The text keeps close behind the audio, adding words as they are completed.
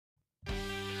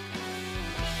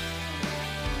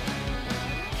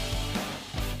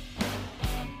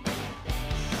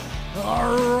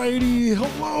Alrighty,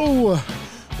 hello.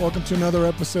 Welcome to another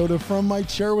episode of From My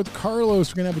Chair with Carlos.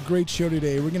 We're going to have a great show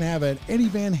today. We're going to have an Eddie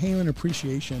Van Halen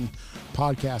appreciation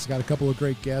podcast. Got a couple of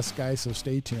great guests, guys, so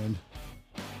stay tuned.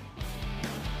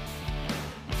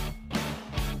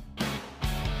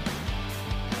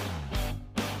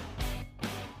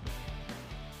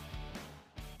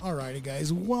 Alrighty,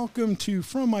 guys, welcome to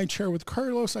From My Chair with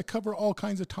Carlos. I cover all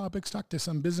kinds of topics, talk to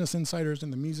some business insiders in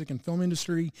the music and film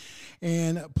industry,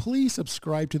 and please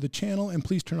subscribe to the channel and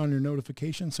please turn on your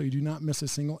notifications so you do not miss a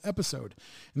single episode.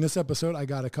 In this episode, I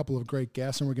got a couple of great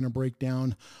guests, and we're going to break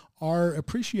down our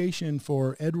appreciation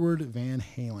for Edward Van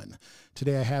Halen.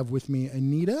 Today, I have with me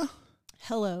Anita.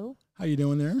 Hello. How you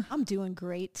doing there? I'm doing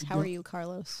great. How are you,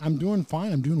 Carlos? I'm doing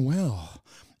fine. I'm doing well.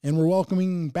 And we're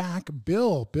welcoming back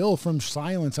Bill from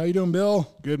Silence. How you doing,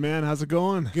 Bill? Good, man. How's it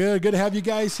going? Good to have you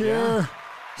guys here. Yeah.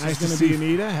 Nice to see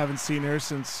Anita. Haven't seen her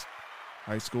since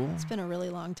high school. It's been a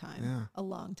really long time. Yeah. A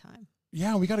long time.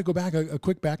 Yeah, we got to go back. A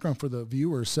quick background for the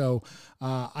viewers. So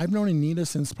I've known Anita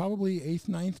since probably 8th,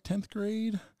 9th, 10th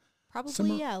grade.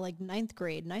 Probably, like 9th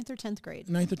grade, 9th or 10th grade.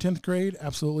 9th or 10th grade,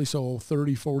 absolutely. So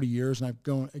 30, 40 years. And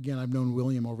I've known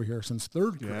William over here since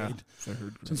third grade,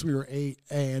 since we were 8.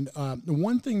 And the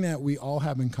one thing that we all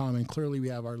have in common, clearly we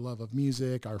have our love of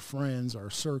music, our friends, our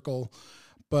circle.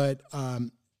 But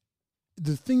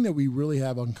the thing that we really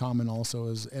have in common also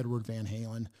is Edward Van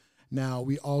Halen. Now,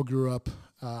 we all grew up,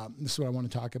 this is what I want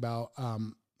to talk about.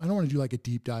 I don't want to do like a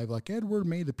deep dive like Edward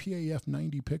made the PAF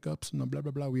 90 pickups and blah,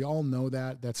 blah, blah. We all know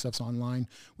that stuff's online.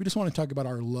 We just want to talk about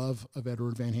our love of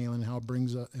Edward Van Halen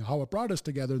and how it brought us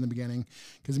together in the beginning,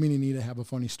 because me and Anita have a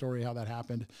funny story how that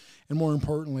happened. And more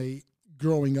importantly,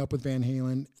 growing up with Van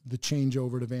Halen, the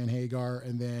changeover to Van Hagar,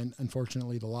 and then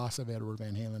unfortunately the loss of Edward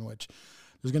Van Halen, which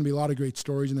there's going to be a lot of great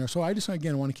stories in there. So I just,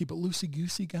 again, want to keep it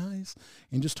loosey-goosey, guys,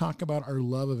 and just talk about our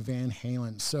love of Van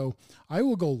Halen. So I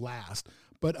will go last.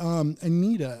 But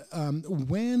Anita,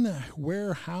 when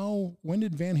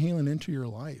did Van Halen enter your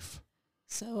life?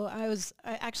 So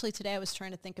today I was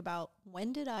trying to think about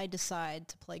when did I decide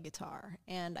to play guitar?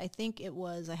 And I think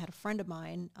I had a friend of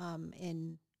mine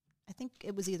I think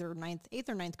it was either 8th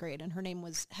or 9th grade, and her name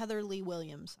was Heather Lee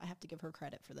Williams. I have to give her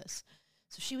credit for this.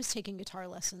 So she was taking guitar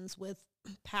lessons with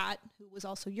Pat, who was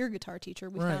also your guitar teacher,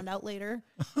 we found out later.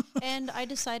 And I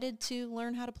decided to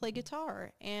learn how to play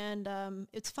guitar. And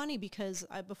it's funny because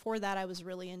before that, I was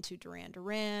really into Duran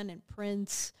Duran and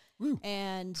Prince. Woo.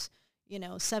 And,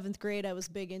 7th grade, I was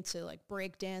big into like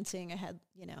break dancing. I had,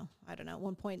 I don't know, at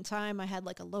one point in time, I had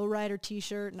like a Lowrider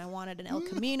t-shirt and I wanted an El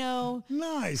Camino.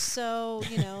 Nice. So,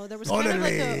 there was kind of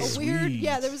like a weird,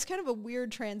 there was kind of a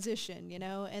weird transition,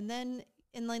 and then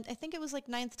I think it was like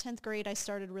 9th, 10th grade, I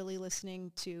started really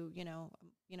listening to,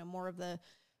 more of the,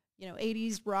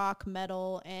 80s rock,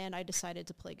 metal, and I decided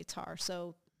to play guitar.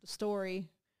 So the story,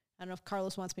 I don't know if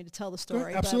Carlos wants me to tell the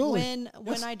story, absolutely. But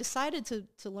when I decided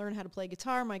to learn how to play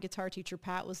guitar, my guitar teacher,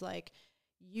 Pat, was like,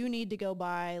 you need to go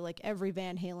buy like every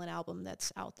Van Halen album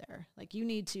that's out there. Like you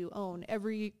need to own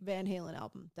every Van Halen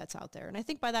album that's out there. And I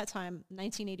think by that time,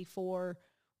 1984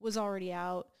 was already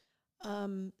out.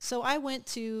 So I went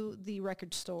to the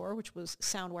record store, which was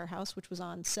Sound Warehouse, which was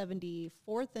on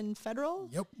 74th and Federal.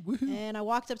 Yep. Woohoo. And I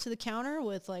walked up to the counter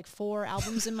with like 4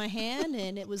 albums in my hand,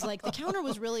 and it was like the counter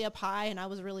was really up high and I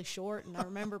was really short. And I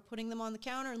remember putting them on the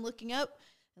counter and looking up,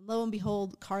 and lo and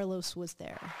behold, Carlos was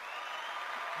there.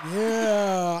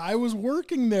 Yeah, I was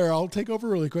working there. I'll take over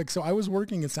really quick. So I was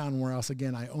working at Sound Warehouse.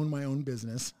 Again, I own my own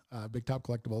business, Big Top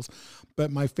Collectibles, but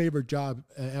my favorite job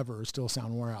ever is still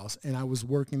Sound Warehouse. And I was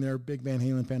working there, big Van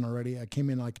Halen fan already. I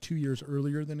came in like 2 years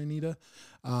earlier than Anita.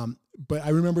 But I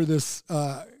remember this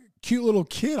cute little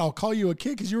kid. I'll call you a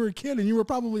kid because you were a kid and you were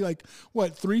probably like,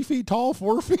 what, 3 feet tall,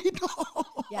 4 feet tall?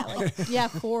 Yeah,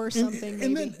 4 or something.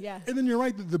 And maybe. And then you're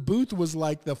right. The booth was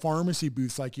like the pharmacy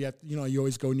booths. Like you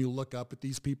always go and you look up at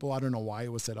these people. I don't know why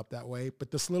it was set up that way, but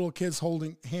this little kid's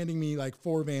handing me like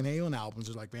 4 Van Halen albums.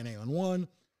 There's like Van Halen 1,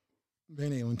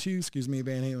 Van Halen 2,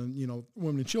 Van Halen,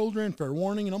 Women and Children, Fair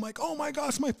Warning. And I'm like, oh my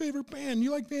gosh, my favorite band.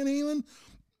 You like Van Halen?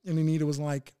 And Anita was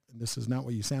like, this is not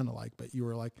what you sounded like, but you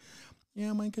were like,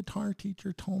 yeah, my guitar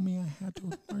teacher told me I had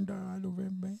to learn to ride over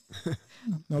everybody.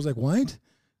 And I was like, what?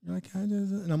 You're like,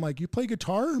 and I'm like, you play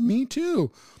guitar? Me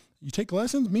too. You take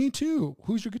lessons? Me too.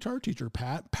 Who's your guitar teacher?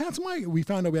 Pat? We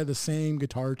found out we had the same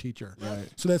guitar teacher. Right.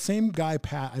 So that same guy,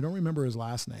 Pat, I don't remember his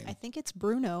last name. I think it's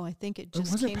Bruno. I think it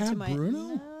just came to my...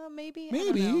 Bruno? Maybe.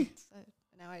 Maybe. I don't know.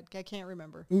 Now I can't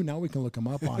remember. Ooh, now we can look him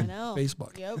up on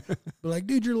Facebook. Yep. But like,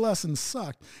 dude, your lessons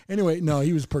sucked. Anyway, no,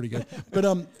 he was pretty good.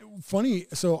 But funny,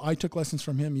 so I took lessons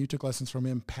from him. You took lessons from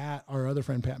him. Pat, our other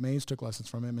friend, Pat Mays, took lessons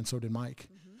from him, and so did Mike.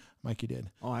 Mikey did.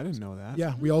 Oh, I didn't know that.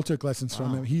 Yeah, we all took lessons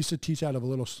from him. He used to teach out of a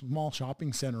little small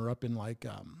shopping center up in like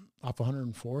off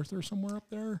 104th or somewhere up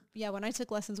there. Yeah, when I took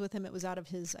lessons with him, it was out of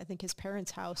his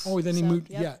parents' house. Oh, then he moved.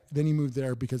 Yep. Yeah, then he moved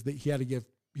there because he had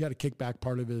to kick back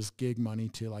part of his gig money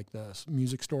to like the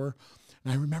music store.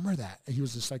 And I remember that. He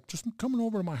was just like, just coming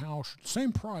over to my house,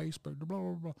 same price, but blah,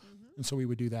 blah, blah. And so we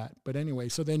would do that. But anyway,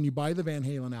 so then you buy the Van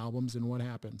Halen albums and what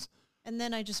happens? And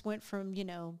then I just went from,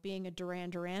 being a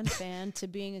Duran Duran fan to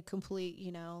being a complete,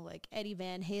 like Eddie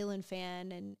Van Halen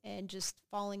fan and just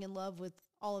falling in love with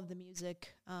all of the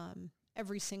music.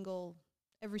 Every single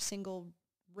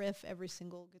riff, every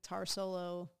single guitar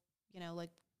solo, like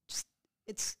just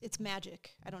it's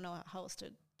magic. I don't know how else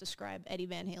to describe Eddie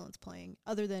Van Halen's playing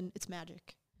other than it's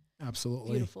magic.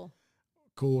 Absolutely. Beautiful.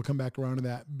 Cool. We'll come back around to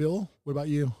that. Bill, what about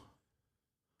you?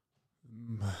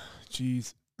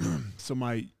 Geez. So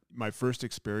my first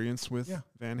experience with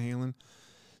Van Halen.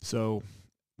 So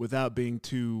without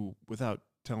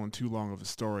telling too long of a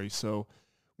story. So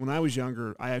when I was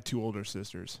younger, I had 2 older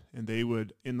sisters, and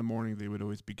in the morning, they would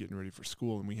always be getting ready for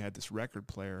school, and we had this record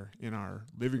player in our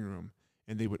living room,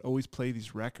 and they would always play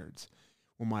these records.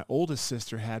 Well, my oldest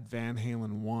sister had Van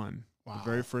Halen 1, the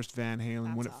very first Van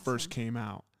Halen when it first came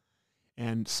out.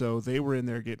 And so they were in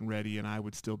there getting ready, and I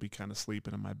would still be kind of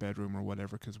sleeping in my bedroom or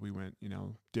whatever because we went,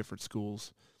 different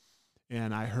schools.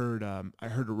 And I heard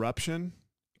Eruption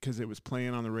because it was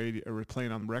playing on the radio or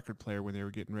playing on the record player when they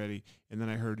were getting ready. And then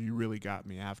I heard You Really Got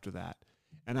Me after that.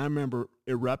 And I remember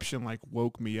Eruption like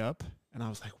woke me up, and I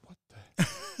was like,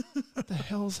 what the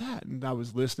hell is that? And I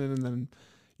was listening, and then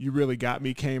You Really Got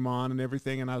Me came on and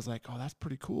everything, and I was like, oh, that's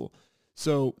pretty cool.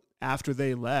 So after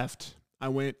they left, I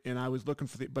went and I was looking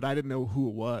for but I didn't know who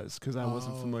it was because I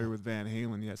wasn't familiar with Van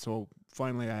Halen yet. So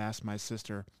finally I asked my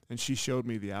sister, and she showed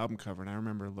me the album cover, and I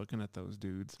remember looking at those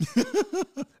dudes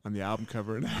on the album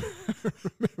cover, and I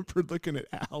remember looking at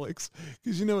Alex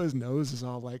because his nose is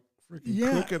all like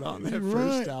freaking crooked on that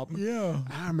first album. Yeah,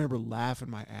 I remember laughing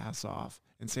my ass off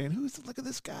and saying, look at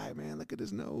this guy, man, look at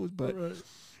his nose. But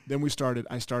then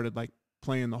I started like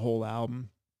playing the whole album.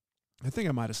 I think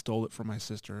I might have stole it from my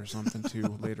sister or something too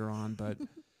later on, but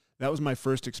that was my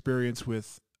first experience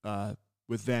with Van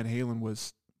Halen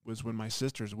was when my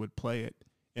sisters would play it,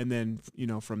 and then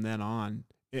from then on,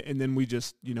 and then we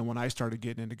just when I started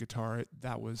getting into guitar,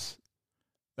 that was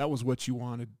what you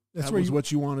wanted.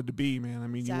 What you wanted to be, man. I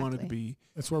mean, exactly. You wanted to be.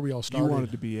 That's where we all started. You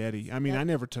wanted to be Eddie. I mean, I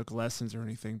never took lessons or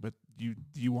anything, but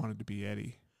you wanted to be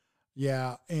Eddie.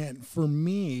 Yeah, and for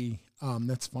me,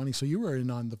 that's funny. So you were in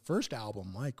on the first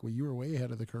album, Mike. Well, you were way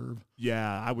ahead of the curve.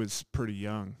 Yeah, I was pretty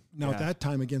young. Now, at that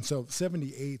time, again, so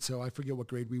 78, so I forget what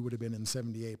grade we would have been in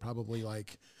 78, probably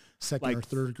like second or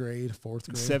third grade, fourth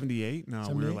grade. 78? No,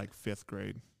 78? We were like fifth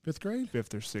grade. Fifth grade?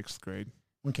 Fifth or sixth grade.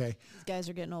 Okay. These guys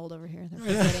are getting old over here.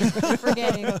 They're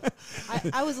forgetting.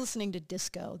 I was listening to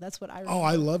disco. That's what I remember. Oh,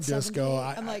 I love disco.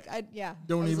 I'm like, I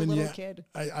don't was even a little kid.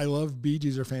 I love Bee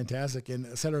Gees are fantastic,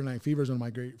 and Saturday Night Fever is one of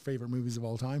my great favorite movies of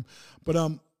all time. But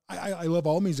I love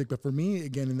all music, but for me,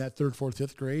 again, in that third, fourth,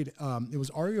 fifth grade, it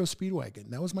was REO Speedwagon.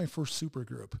 That was my first super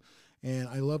group. And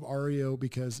I love REO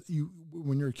because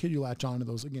when you're a kid, you latch on to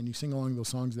those. Again, you sing along those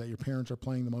songs that your parents are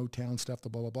playing, the Motown stuff, the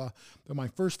blah, blah, blah. But my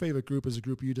first favorite group is a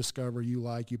group you discover, you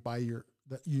like, you buy you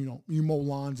mow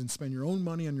lawns and spend your own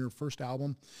money on your first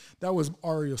album. That was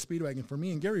REO Speedwagon for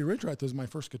me. And Gary Ridgwrath was my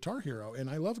first guitar hero, and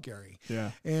I love Gary.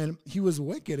 Yeah. And he was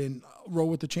wicked, and Roll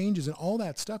with the Changes and all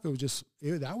that stuff. It was just,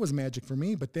 that was magic for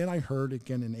me. But then I heard,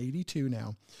 again, in 82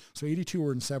 now. So 82,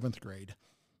 we're in 7th grade.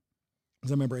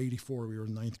 Because I remember 84, we were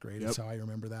in 9th grade. Yep. That's how I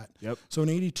remember that. Yep. So in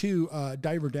 82,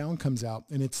 Diver Down comes out,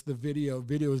 and it's the video.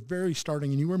 Video is very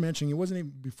starting, and you were mentioning it wasn't even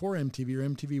before MTV, or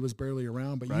MTV was barely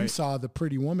around, but you saw the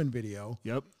Pretty Woman video.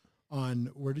 Yep.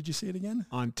 On, where did you see it again?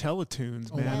 On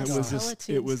Teletoons, man. Yes,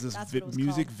 it was this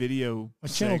music called. Video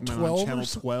Channel 12 on Channel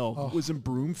 12. Oh. It was in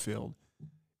Broomfield,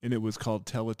 and it was called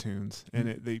Teletoons, and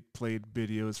they played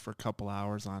videos for a couple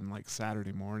hours on like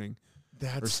Saturday morning.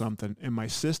 Or something. And my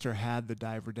sister had the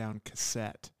Diver Down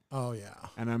cassette. Oh, yeah.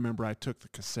 And I remember I took the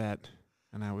cassette,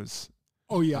 and I was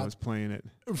playing it.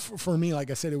 For me,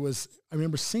 like I said, I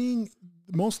remember seeing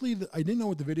mostly, I didn't know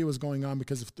what the video was going on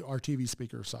because our TV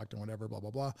speakers sucked and whatever, blah,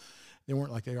 blah, blah. They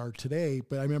weren't like they are today,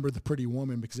 but I remember the Pretty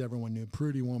Woman because everyone knew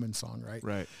Pretty Woman song, right?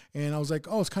 Right. And I was like,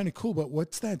 oh, it's kind of cool, but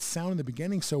what's that sound in the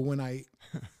beginning? So when I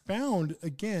found,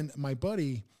 again, my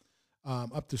buddy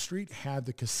up the street had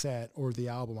the cassette or the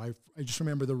album. I just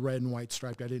remember the red and white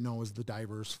striped. I didn't know it was the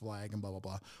Diver's flag and blah, blah,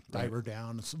 blah. Right. Diver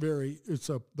Down.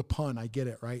 The pun. I get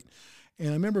it, right? And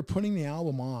I remember putting the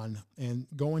album on and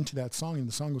going to that song, and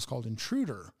the song was called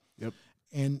Intruder. Yep.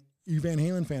 And you Van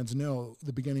Halen fans know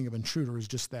the beginning of Intruder is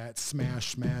just that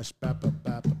smash, smash, bap, bap,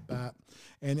 bap, bap, bap.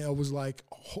 And it was like,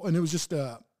 and it was just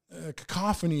a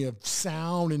cacophony of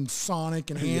sound and sonic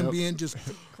and ambient. Just it's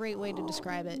a great way to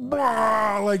describe it.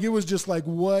 Like it was just like,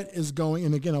 what is going?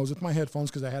 And again, I was with my headphones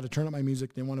because I had to turn up my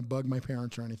music. Didn't want to bug my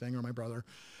parents or anything or my brother.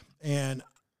 And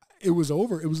it was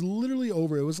over. It was literally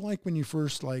over. It was like when you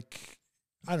first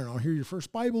I don't know, hear your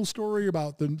first Bible story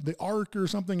about the Ark or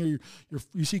something, or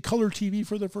you see color TV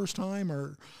for the first time,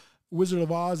 or Wizard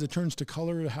of Oz, it turns to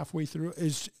color halfway through.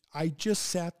 I just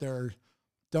sat there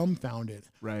dumbfounded.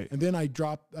 Right. And then I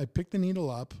picked the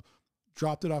needle up,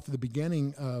 dropped it off at the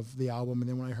beginning of the album, and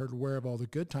then when I heard Where Have All the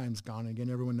Good Times Gone, again,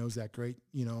 everyone knows that great,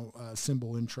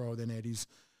 cymbal intro, then Eddie's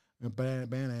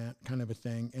banana kind of a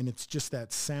thing, and it's just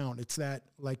that sound. It's that,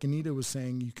 like Anita was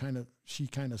saying, she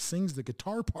kind of sings the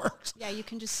guitar parts. Yeah, you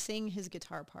can just sing his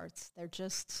guitar parts. They're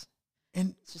just,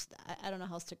 and it's just, I don't know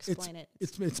how else to explain it.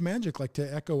 It's magic, like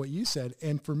to echo what you said.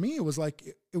 And for me, it was like,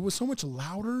 it was so much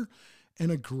louder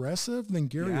and aggressive than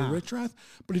Gary or Richrath,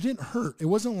 but it didn't hurt. It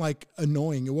wasn't like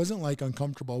annoying. It wasn't like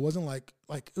uncomfortable. It wasn't like,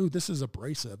 ooh, this is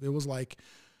abrasive. It was like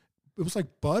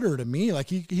butter to me. Like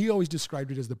he always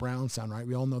described it as the Brown sound, right?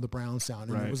 We all know the Brown sound.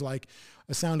 And It was like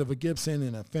a sound of a Gibson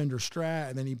and a Fender Strat.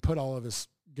 And then he put all of his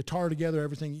guitar together,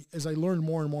 everything. As I learned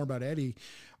more and more about Eddie,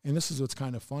 and this is what's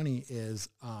kind of funny is,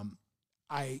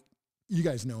 you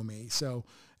guys know me. So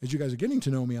as you guys are getting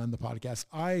to know me on the podcast,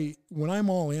 when I'm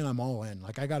all in, I'm all in.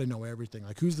 Like I got to know everything.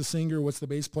 Like who's the singer? What's the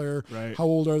bass player? Right. How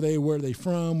old are they? Where are they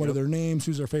from? What are their names?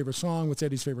 Who's their favorite song? What's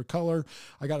Eddie's favorite color?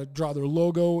 I got to draw their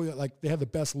logo. Like they have the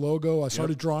best logo. I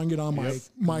started drawing it on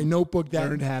my notebook.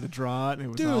 Learned how to draw it, and it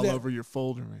was all over your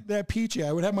folder. Man. That peachy.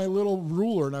 I would have my little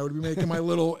ruler, and I would be making my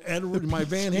little Edward, my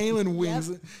Van Halen wings.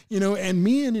 And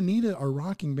me and Anita are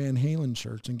rocking Van Halen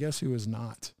shirts, and guess who is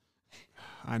not?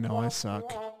 I know I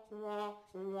suck.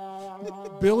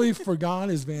 Billy forgot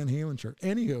his Van Halen shirt.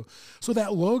 Anywho, so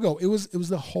that logo, it was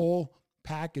the whole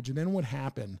package. And then what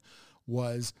happened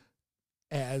was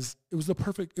it was a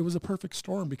perfect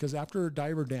storm, because after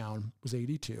Diver Down was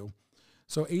 82.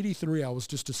 So 83, I was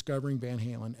just discovering Van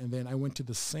Halen. And then I went to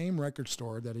the same record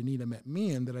store that Anita met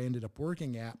me in, that I ended up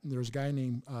working at. And there was a guy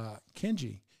named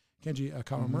Kenji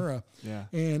Kawamura. Yeah.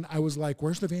 And I was like,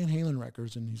 where's the Van Halen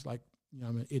records? And he's like,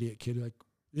 I'm an idiot kid, like,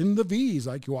 in the V's,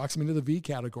 like he walks me into the V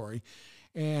category.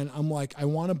 And I'm like, I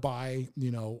want to buy,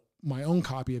 my own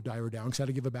copy of Diver Down, because I had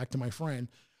to give it back to my friend.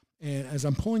 And as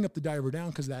I'm pulling up the Diver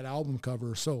Down, because that album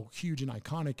cover is so huge and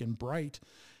iconic and bright,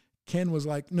 Ken was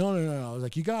like, no. I was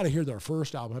like, you got to hear their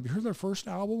first album. Have you heard their first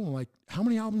album? I'm like, how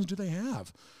many albums do they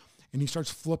have? And he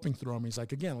starts flipping through them. He's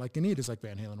like, again, like Anita's like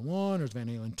Van Halen 1, there's Van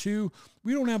Halen 2.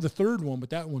 We don't have the third one,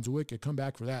 but that one's wicked. Come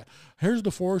back for that. Here's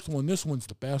the fourth one. This one's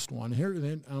the best one.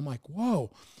 And I'm like,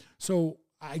 whoa. So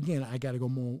I got to go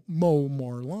mow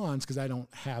more lawns, because I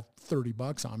don't have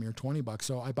 $30 on me or $20.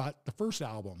 So I bought the first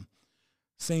album.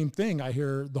 Same thing. I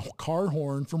hear the car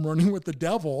horn from Running with the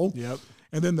Devil. Yep.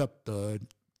 And then the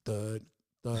thud.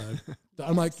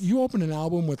 I'm like, you open an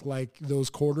album with like those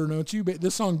quarter notes,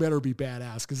 this song better be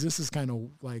badass, because this is kind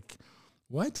of like,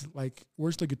 what? Like,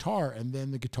 where's the guitar? And then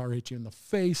the guitar hits you in the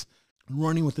face.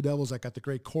 Running with the Devil's like got the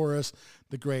great chorus,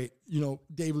 the great,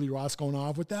 David Lee Roth going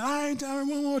off with that, I ain't telling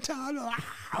one more time.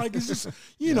 Like it's just,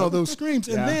 those screams.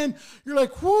 And then you're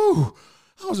like, whoo,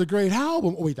 that was a great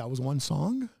album. Oh wait, that was one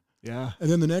song? Yeah. And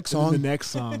then the next song.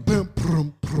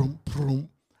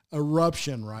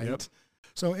 Eruption, right? Yep.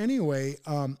 So anyway,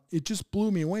 it just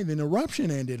blew me away. Then Eruption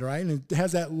ended, right? And it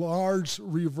has that large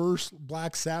reverse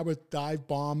Black Sabbath dive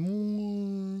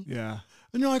bomb. Yeah.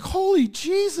 And you're like, holy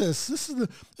Jesus,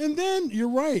 and then you're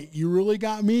right. You Really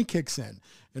Got Me kicks in.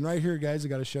 And right here, guys, I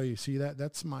got to show you. See that?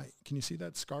 Can you see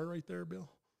that scar right there, Bill?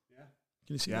 Yeah.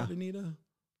 Can you see that, Anita?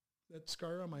 That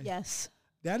scar on my... Yes.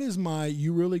 That is my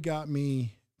You Really Got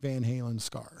Me Van Halen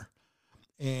scar.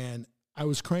 And I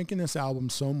was cranking this album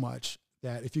so much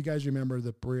that if you guys remember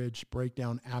the bridge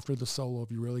breakdown after the solo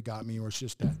of You Really Got Me, where it's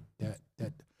just that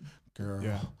girl,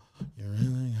 you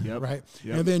really, right?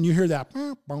 Yep. And then you hear that,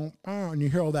 and you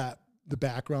hear all that, the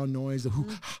background noise, the who,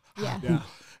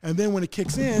 and then when it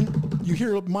kicks in, you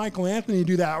hear Michael Anthony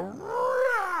do that,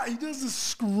 he does this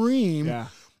scream. Yeah.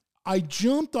 I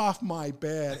jumped off my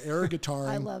bed, air guitar.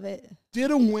 I love it.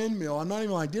 Did a windmill. I'm not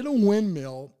even lying. Did a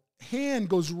windmill. Hand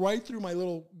goes right through my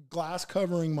little glass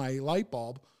covering my light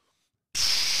bulb.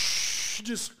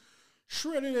 Just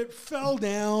shredded it, fell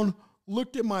down,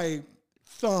 looked at my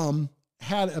thumb,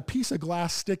 had a piece of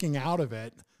glass sticking out of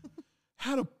it,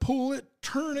 had to pull it,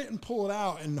 turn it and pull it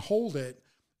out and hold it.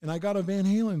 and I got a Van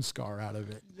Halen scar out of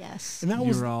it. Yes. And that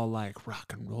was all like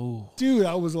rock and roll. Dude,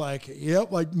 I was like,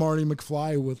 yep, like Marty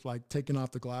McFly with like taking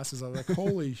off the glasses. I was like,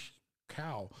 holy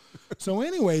cow. So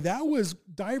anyway, that was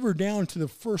Diver Down to the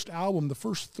first album, the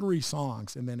first 3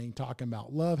 songs. And then he talking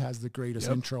about love has the greatest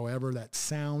intro ever. That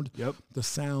sound, the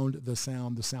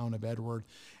sound of Edward.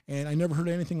 And I never heard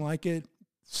anything like it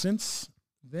since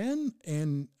then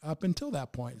and up until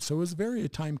that point. So it was very a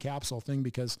time capsule thing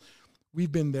because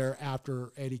we've been there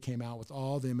after Eddie came out with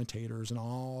all the Imitators and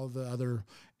all the other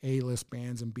A-list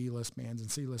bands and B-list bands and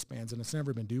C-list bands, and it's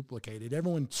never been duplicated.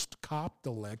 Everyone copped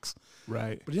the licks,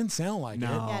 right? But it didn't sound like it.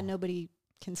 Yeah, nobody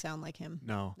can sound like him.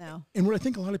 No. And what I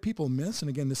think a lot of people miss, and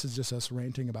again, this is just us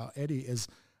ranting about Eddie, is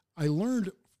I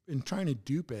learned in trying to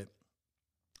dupe it.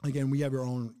 Again, we have our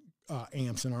own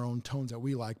amps and our own tones that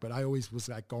we like, but I always was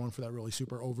like going for that really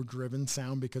super overdriven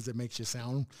sound because it makes you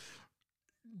sound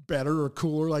better or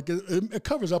cooler. Like it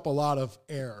covers up a lot of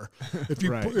air. If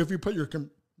you if you put your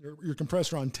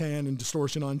compressor on 10 and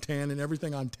distortion on 10 and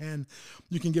everything on 10,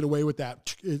 you can get away with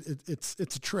that. It's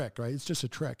a trick, right? It's just a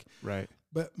trick. Right.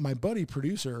 But my buddy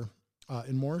producer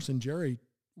in Morrison, Jerry,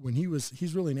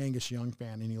 he's really an Angus Young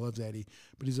fan and he loves Eddie,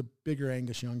 but he's a bigger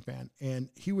Angus Young fan. And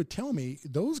he would tell me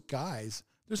those guys,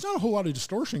 there's not a whole lot of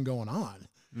distortion going on.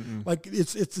 Mm-mm. Like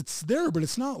it's there, but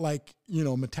it's not like,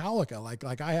 Metallica.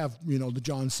 Like I have, the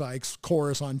John Sykes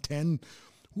chorus on 10,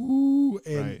 woo,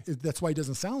 and that's why it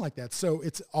doesn't sound like that. So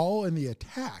it's all in the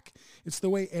attack. It's the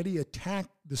way Eddie attacked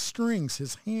the strings,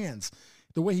 his hands,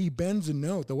 the way he bends a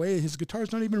note, the way his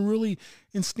guitar's not even really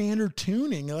in standard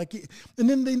tuning. And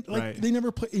then they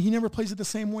never play. He never plays it the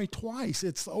same way twice.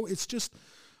 It's just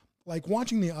like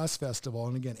watching the US Festival.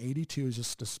 And again, 82 is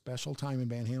just a special time in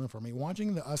Van Halen for me.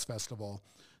 Watching the US Festival,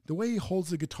 the way he holds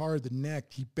the guitar, the neck,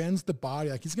 he bends the body,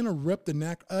 like he's gonna rip the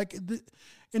neck. And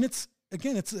it's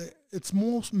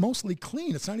mostly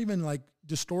clean. It's not even like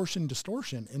distortion.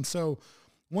 And so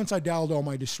once I dialed all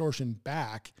my distortion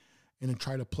back and then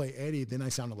try to play Eddie, then I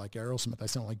sounded like Aerosmith. I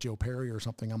sounded like Joe Perry or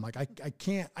something. I'm like, I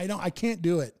can't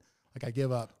do it. Like I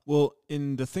give up. Well,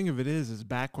 and the thing of it is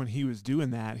back when he was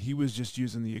doing that, he was just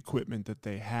using the equipment that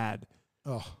they had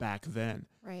back then.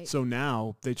 Right. So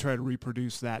now they try to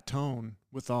reproduce that tone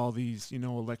with all these,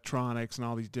 electronics and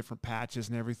all these different patches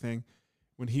and everything.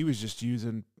 When he was just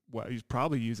using he's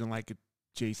probably using like a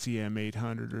JCM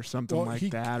 800 or something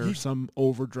or some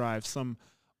overdrive, some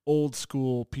old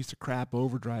school piece of crap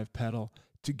overdrive pedal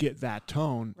to get that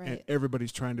tone. Right. And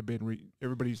everybody's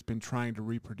been trying to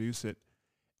reproduce it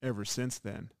ever since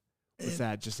then with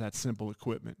that simple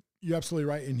equipment. You're absolutely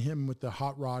right. And him with the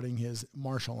hot rodding his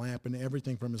Marshall amp and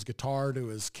everything from his guitar to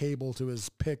his cable to his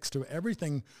picks to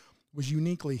everything was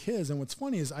uniquely his. And what's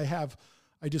funny is I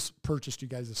just purchased, you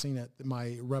guys have seen it,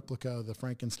 my replica of the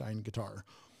Frankenstein guitar.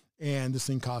 And this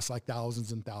thing costs like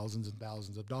thousands and thousands and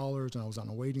thousands of dollars. And I was on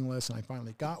a waiting list and I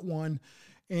finally got one.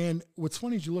 And what's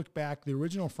funny is you look back, the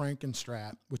original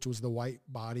Frankenstrat, which was the white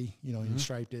body, he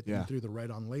striped it and threw the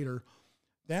red on later.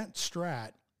 That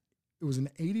Strat, it was an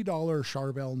 $80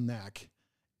 Charvel neck,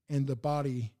 and the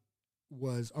body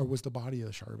was the body of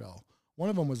the Charvel. One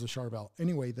of them was a Charvel.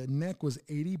 Anyway, the neck was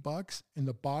 $80 and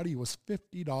the body was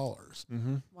 $50.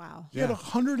 Mm-hmm. Wow. He had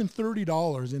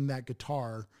 $130 in that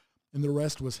guitar, and the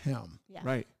rest was him. Yeah.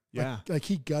 Right. Yeah. Like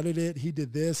he gutted it. He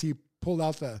did this. He pulled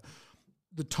out the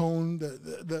tone,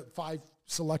 the 5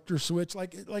 selector switch.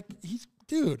 Like he's,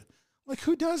 dude, like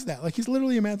who does that? Like he's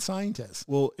literally a mad scientist.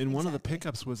 Well, and one of the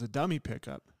pickups was a dummy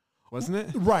pickup, wasn't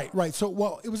it? Right.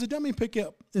 So, it was a dummy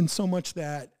pickup in so much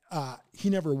that he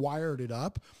never wired it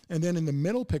up. And then in the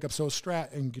middle pickup, so a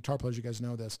Strat, and guitar players, you guys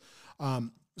know this,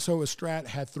 so a Strat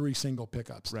had 3 single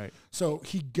pickups. Right. So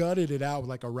he gutted it out with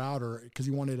like a router because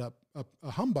he wanted a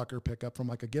humbucker pickup from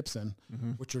like a Gibson,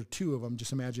 which are 2 of them.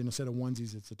 Just imagine instead of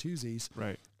onesies, it's a twosies.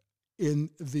 Right.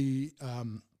 In the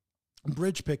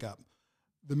bridge pickup,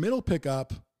 the middle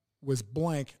pickup was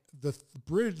blank.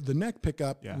 The neck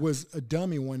pickup was a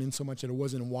dummy one in so much that it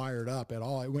wasn't wired up at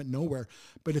all. It went nowhere.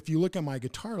 But if you look at my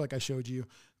guitar, like I showed you,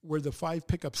 where the 5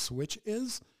 pickup switch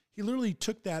is, he literally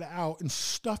took that out and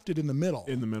stuffed it in the middle.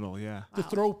 In the middle, yeah. To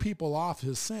throw people off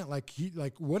his scent. Like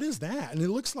what is that? And it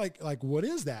looks like what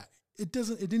is that? It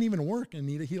didn't even work,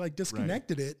 Anita. He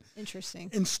disconnected it.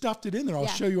 Interesting. And stuffed it in there. I'll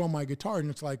show you on my guitar. And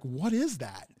it's like, what is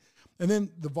that? And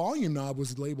then the volume knob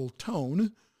was labeled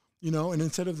tone, and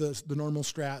instead of the normal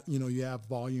Strat, you have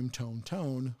volume,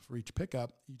 tone for each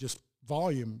pickup. You just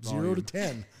volume 0 to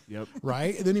 10. Yep.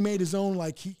 Right. And then he made his own,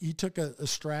 like he took a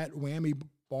Strat whammy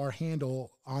bar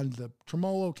handle on the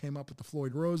tremolo, came up with the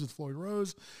Floyd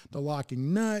Rose, the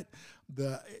locking nut.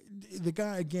 The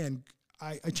guy, again,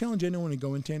 I challenge anyone to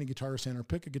go into any Guitar Center,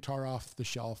 pick a guitar off the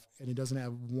shelf, and it doesn't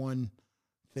have one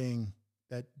thing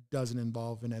that doesn't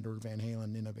involve an Edward Van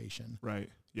Halen innovation. Right.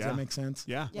 Yeah. Does that make sense?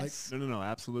 Yeah. Yes. No,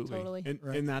 absolutely. Totally.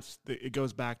 And that's it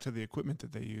goes back to the equipment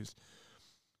that they used.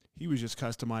 He was just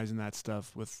customizing that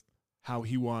stuff with how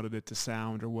he wanted it to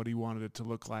sound or what he wanted it to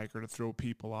look like or to throw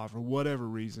people off or whatever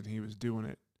reason he was doing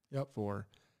it for.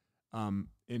 And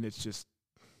it's just,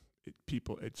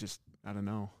 I don't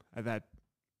know. That,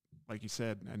 like you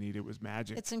said, Anita, it was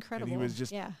magic. It's incredible. And he was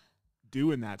just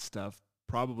doing that stuff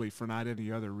probably for not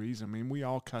any other reason. I mean, we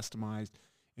all customized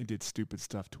and did stupid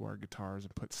stuff to our guitars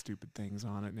and put stupid things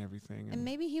on it and everything. And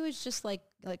maybe he was just like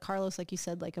Carlos, like you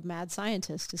said, like a mad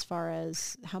scientist as far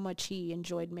as how much he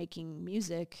enjoyed making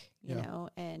music, you know,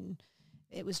 and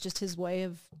it was just his way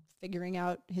of figuring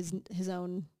out his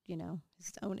own, you know,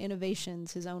 his own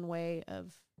innovations, his own way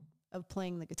of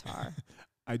playing the guitar.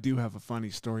 I do have a funny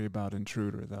story about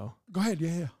Intruder, though. Go ahead.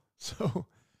 Yeah.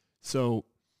 So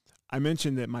I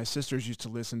mentioned that my sisters used to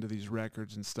listen to these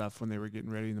records and stuff when they were getting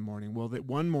ready in the morning. Well, that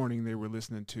one morning they were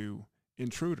listening to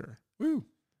Intruder. Woo.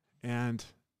 And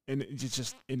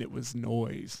it was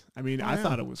noise. I mean, I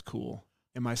thought it was cool,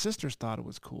 and my sisters thought it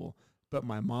was cool. But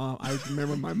my mom, I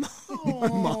remember my mom. My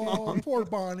mom, poor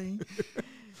Bonnie.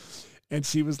 And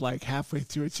she was like halfway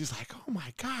through it, she's like, "Oh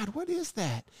my God, what is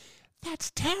that? That's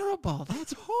terrible.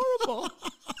 That's horrible."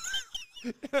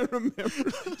 I remember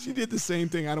she did the same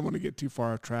thing. I don't want to get too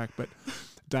far off track, but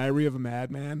Diary of a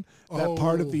Madman, that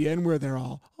part at the end where they're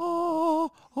all,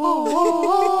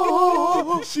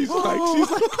 she's like,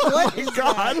 oh my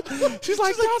God. She's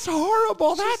like, that's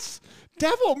horrible. That's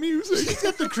devil music. She's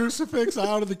got the crucifix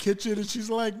out of the kitchen and she's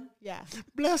like,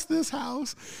 bless this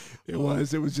house. It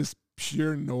was just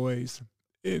pure noise.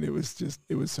 And it was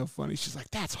so funny. She's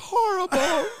like, that's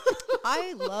horrible.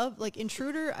 I love like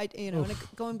Intruder.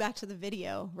 Going back to the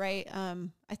video, right?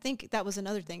 I think that was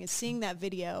another thing is seeing that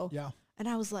video. Yeah. And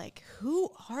I was like,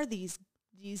 who are these,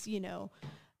 you know,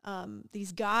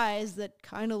 these guys that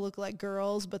kind of look like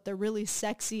girls, but they're really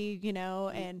sexy, you know,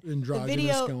 and the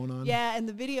video going on. Yeah. And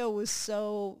the video was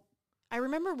so, I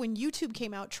remember when YouTube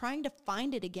came out trying to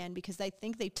find it again because I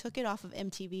think they took it off of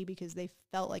MTV because they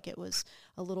felt like it was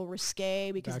a little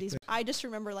risque because I just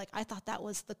remember like I thought that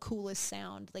was the coolest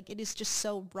sound. Like it is just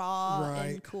so raw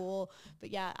and cool.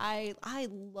 But yeah, I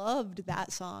loved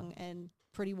that song and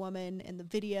Pretty Woman and the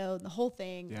video and the whole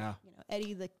thing. Yeah. You know,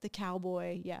 Eddie the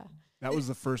cowboy. Yeah. That was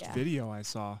the first video I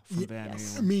saw from Van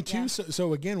Halen. Me too. Yeah.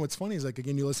 So again, what's funny is like,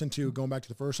 again, you listen to, going back to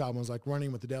the first album, was like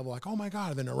Running with the Devil, like, oh my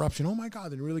God, then Eruption, oh my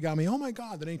God, then it really got me, oh my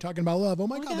God, then ain't talking about love, oh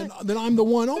my God, then I'm the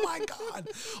one, oh my God,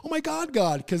 oh my God,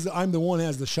 because I'm the one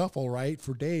has the shuffle, right,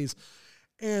 for days.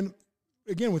 And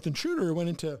again, with Intruder, it went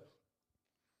into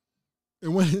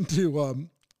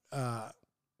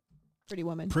Pretty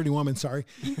Woman, sorry.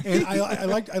 And I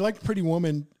liked Pretty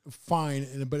Woman fine,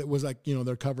 but it was like, you know,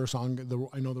 their cover song,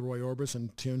 I know the Roy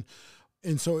Orbison tune.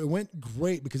 And so it went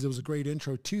great because it was a great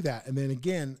intro to that. And then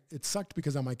again, it sucked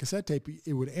because on my cassette tape,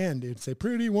 it would end. It'd say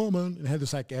Pretty Woman and it had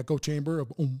this like echo chamber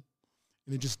of and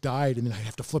it just died. And then I'd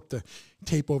have to flip the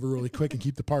tape over really quick and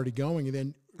keep the party going. And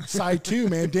then side two,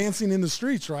 man, Dancing in the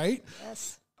Streets, right?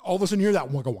 Yes. All of a sudden you hear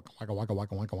that waka waka waka waka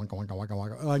waka waka waka waka waka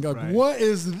waka. Like, what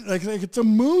is like it's a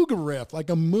Moog riff, like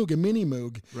a mini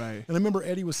Moog. Right. And I remember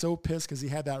Eddie was so pissed because he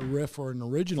had that riff for an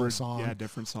original song. Yeah,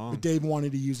 different song. But Dave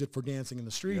wanted to use it for Dancing in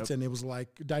the Streets, and it was like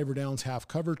Diver Down's half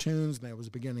cover tunes, and that was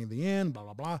the beginning and the end, blah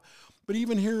blah blah. But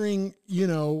even hearing, you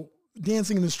know,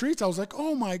 Dancing in the Streets, I was like,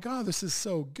 oh my God, this is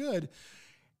so good.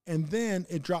 And then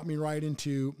it dropped me right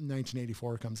into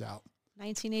 1984 comes out.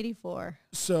 1984.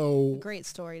 So great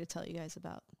story to tell you guys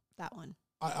about that one.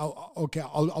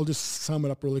 I'll just sum it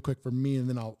up really quick for me, and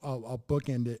then I'll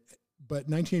bookend it. But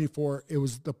 1984, it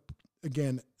was the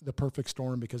perfect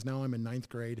storm because now I'm in 9th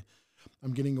grade.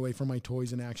 I'm getting away from my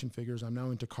toys and action figures. I'm now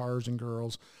into cars and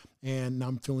girls, and now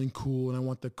I'm feeling cool, and I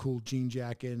want the cool jean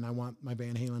jacket, and I want my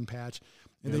Van Halen patch.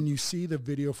 And then you see the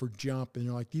video for Jump, and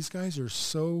you're like, these guys are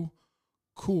so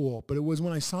cool. But it was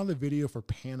when I saw the video for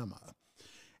Panama.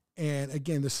 And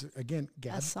again,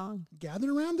 that song. Gather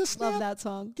around the Love that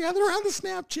song. Gather around the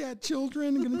Snapchat,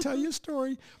 children. I'm going to tell you a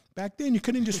story. Back then, you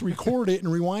couldn't just record it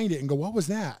and rewind it and go, what was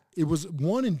that? It was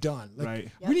one and done. Like,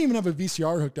 right. We didn't even have a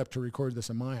VCR hooked up to record this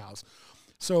in my house.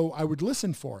 So I would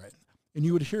listen for it. And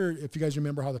you would hear, if you guys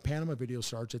remember how the Panama video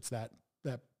starts, it's that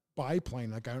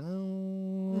biplane, like,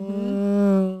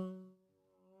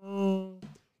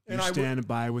 and standing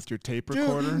by with your tape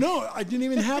recorder? No, I didn't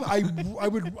even have.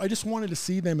 I just wanted to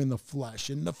see them in the flesh,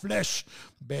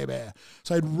 baby.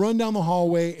 So I'd run down the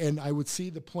hallway and I would see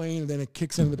the plane, and then it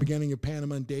kicks into the beginning of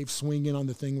Panama, and Dave swinging on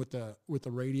the thing with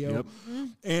the radio. Yep.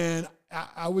 And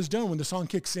I was done when the song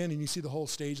kicks in, and you see the whole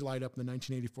stage light up in the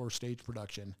 1984 stage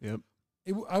production. Yep.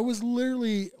 I was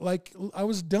literally like, I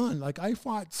was done. Like, I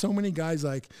fought so many guys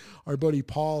like our buddy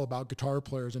Paul about guitar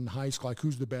players in high school, like,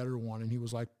 who's the better one? And he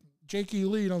was like, Jake E.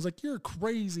 Lee. And I was like, you're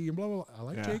crazy and blah, blah, blah. I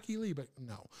like Jake E. Lee, but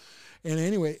no. And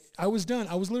anyway, I was done.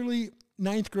 I was literally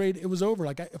 9th grade. It was over.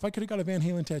 Like, if I could have got a Van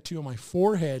Halen tattoo on my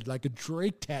forehead, like a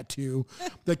Drake tattoo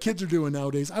that kids are doing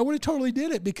nowadays, I would have totally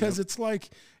did it, because it's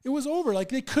like, it was over. Like,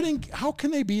 they couldn't, how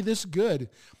can they be this good?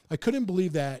 I couldn't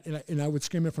believe that. And I would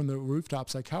scream it from the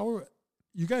rooftops. Like, how are,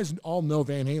 you guys all know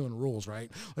Van Halen rules,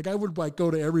 right? Like, I would like go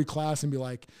to every class and be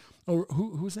like, oh,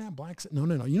 who's that? Black? No.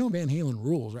 You know Van Halen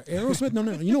rules, right? Aerosmith? No.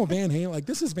 You know Van Halen. Like,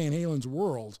 this is Van Halen's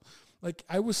world. Like,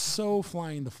 I was so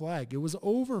flying the flag. It was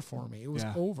over for me. It was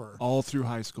over. All through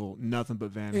high school, nothing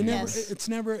but Van Halen. It's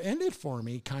never ended for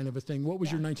me, kind of a thing. What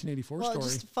was your 1984 story? Well,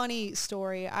 just a funny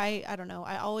story. I don't know.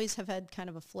 I always have had kind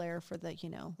of a flair for the,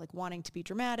 like wanting to be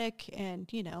dramatic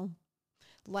and,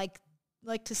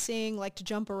 like to sing, like to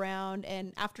jump around.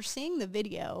 And after seeing the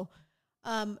video,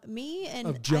 me and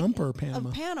of Jump or Panama?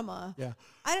 Of Panama. Yeah.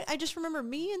 I just remember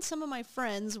me and some of my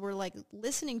friends were like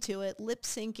listening to it, lip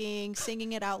syncing,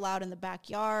 singing it out loud in the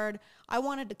backyard. I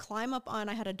wanted to climb up on,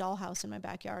 I had a dollhouse in my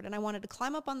backyard, and I wanted to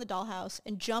climb up on the dollhouse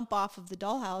and jump off of the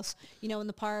dollhouse, in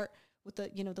the part with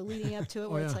the, the leading up to it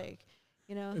where it's like,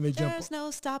 there's no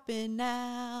stopping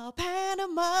now,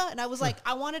 Panama. And I was like,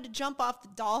 I wanted to jump off the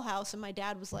dollhouse, and my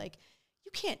dad was like,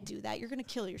 you can't do that. You're going to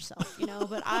kill yourself,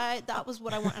 but that was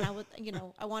what I want. And I would,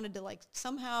 I wanted to like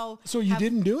somehow. So you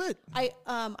didn't do it?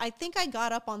 I think I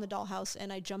got up on the dollhouse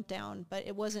and I jumped down, but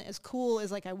it wasn't as cool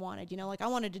as like I wanted, like I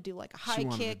wanted to do like a high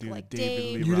kick, like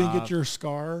Dave. You didn't get your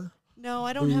scar? No,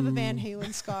 I don't have a Van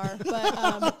Halen scar,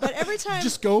 but every time,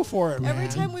 just go for it, man. Every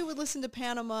time we would listen to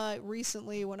Panama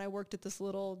recently, when I worked at this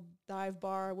little dive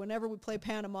bar, whenever we play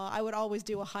Panama, I would always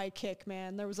do a high kick,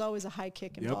 man. There was always a high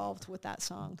kick involved with that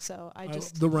song. So I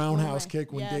just the roundhouse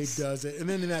kick when Dave does it. And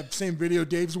then in that same video,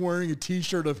 Dave's wearing a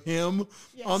t-shirt of him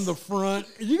on the front.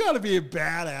 You got to be a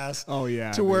badass. Oh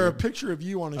yeah. To wear a picture of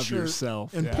you on a of shirt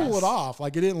yourself, and pull it off.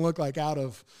 Like, it didn't look like out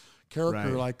of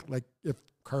character. Right. Like if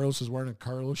Carlos is wearing a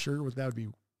Carlos shirt, that would be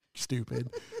stupid.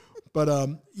 But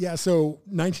so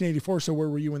 1984. So where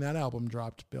were you when that album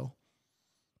dropped, Bill?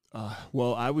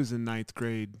 Well, I was in 9th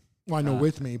grade. Well, I know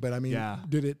with me, but I mean,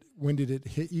 when did it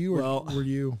hit you, or were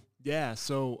you? Yeah,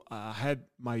 so I had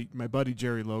my buddy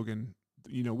Jerry Logan.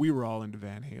 We were all into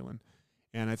Van Halen,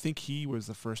 and I think he was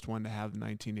the first one to have the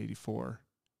 1984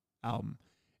 album,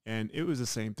 and it was the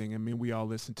same thing. I mean, we all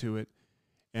listened to it,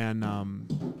 and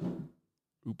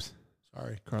oops.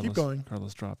 Sorry. Carlos, keep going.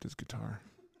 Carlos dropped his guitar.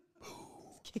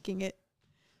 Kicking it.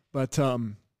 But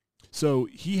so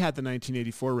he had the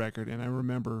 1984 record, and I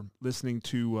remember listening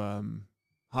to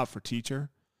Hot for Teacher.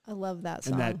 I love that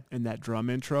song. And that drum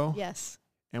intro. Yes.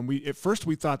 And at first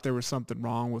we thought there was something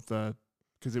wrong with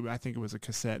because I think it was a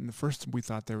cassette, and first we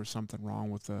thought there was something wrong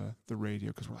with the radio,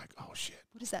 because we're like, oh shit.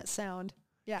 What does that sound?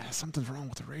 Yeah, something's wrong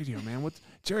with the radio, man.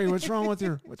 Jerry, what's wrong with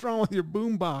your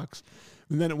boom box?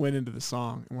 And then it went into the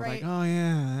song, and we're like, oh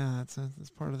yeah, that's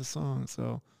part of the song.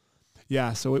 So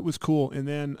yeah, so it was cool. And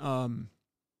then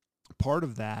part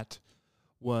of that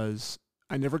was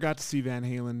I never got to see Van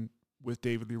Halen with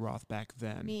David Lee Roth back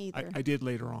then. Me either. I did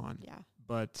later on. Yeah.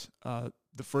 But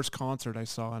the first concert I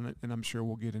saw, and I'm sure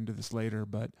we'll get into this later,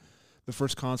 but the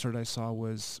first concert I saw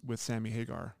was with Sammy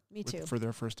Hagar. Me too. For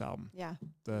their first album. Yeah.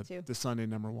 The Sunday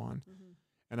 #1. Mm-hmm.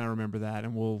 And I remember that,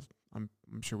 and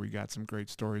I'm sure we got some great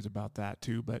stories about that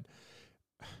too. But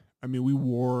I mean, we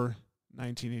wore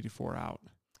 1984 out.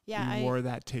 Yeah, we wore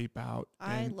that tape out.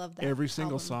 I love that. Every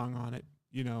single song on it,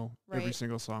 every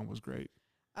single song was great.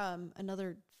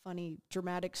 Another funny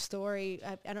dramatic story.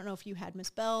 I don't know if you had Miss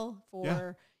Bell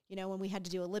for when we had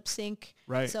to do a lip sync.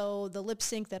 Right. So the lip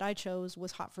sync that I chose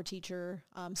was Hot for Teacher.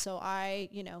 So I,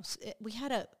 we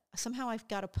had somehow I've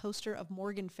got a poster of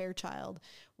Morgan Fairchild.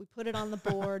 We put it on the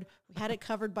board. We had it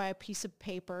covered by a piece of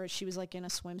paper. She was like in a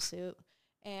swimsuit.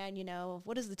 And,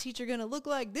 what is the teacher going to look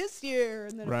like this year?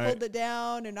 And then I pulled it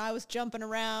down, and I was jumping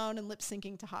around and lip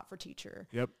syncing to Hot for Teacher.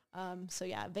 Yep. So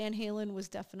yeah, Van Halen was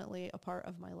definitely a part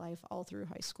of my life all through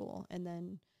high school. And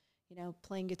then,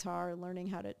 playing guitar, learning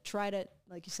how to try to,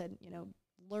 like you said,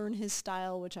 learn his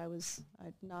style, which I'm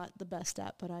not the best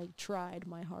at, but I tried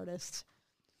my hardest.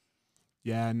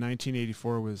 Yeah,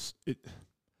 1984 was it.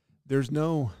 There's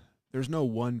no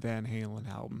one Van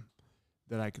Halen album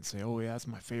that I can say, oh yeah, that's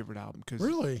my favorite album. Cause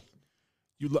really,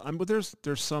 but there's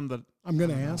some that I'm going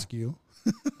to ask you.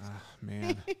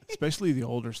 Man, especially the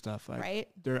older stuff. Right.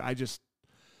 I just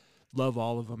love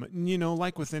all of them. And, you know,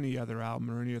 like with any other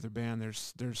album or any other band,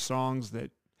 there's songs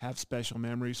that have special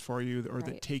memories for you or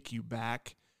that take you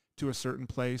back to a certain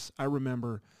place. I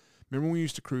remember when we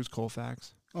used to cruise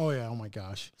Colfax? Oh, yeah. Oh, my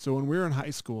gosh. So when we were in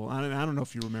high school, I don't know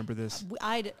if you remember this.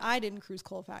 I didn't cruise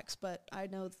Colfax, but I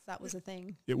know that was a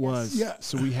thing. It was. Yeah.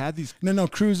 So we had these. No,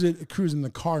 cruise in the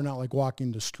car, not like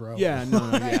walking to Stroh. Yeah, no,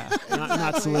 yeah.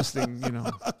 Not soliciting, you know,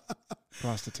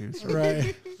 prostitutes.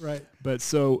 Right. But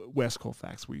so West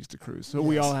Colfax we used to cruise. So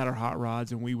we all had our hot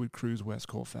rods and we would cruise West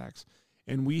Colfax.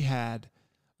 And we had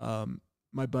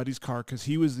my buddy's car because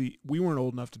we weren't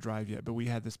old enough to drive yet, but we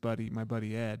had this buddy, my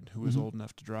buddy Ed, who was old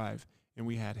enough to drive. And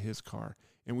we had his car,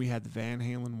 and we had the Van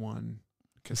Halen 1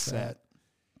 cassette,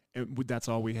 and that's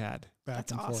all we had.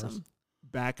 That's awesome.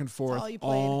 Back and forth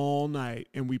all night,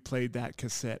 and we played that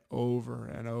cassette over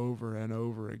and over and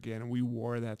over again, and we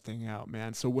wore that thing out,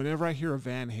 man. So whenever I hear a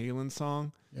Van Halen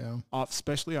song,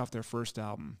 especially off their first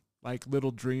album, like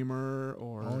Little Dreamer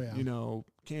or you know,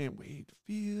 Can't Wait to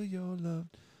Feel Your Love,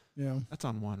 that's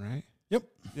on 1, right? Yep.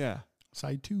 Yeah.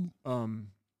 Side 2.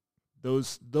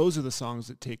 Those are the songs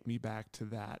that take me back to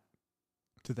that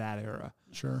era.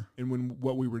 Sure. And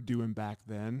what we were doing back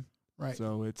then. Right.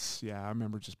 So I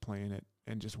remember just playing it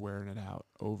and just wearing it out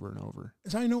over and over.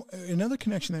 As I know, another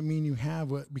connection that me and you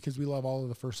have, because we love all of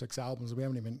the first 6 albums, we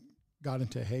haven't even got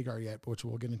into Hagar yet, which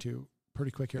we'll get into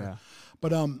pretty quick here. Yeah.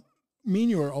 But me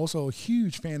and you are also a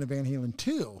huge fan of Van Halen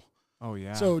 2. Oh,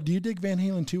 yeah. So do you dig Van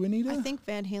Halen 2, Anita? I think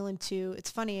Van Halen 2, it's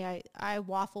funny, I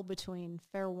waffle between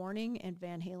Fair Warning and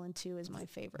Van Halen 2 is my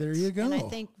favorite. There you go. And I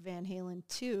think Van Halen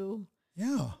 2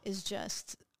 is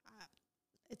just,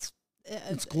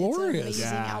 it's glorious. It's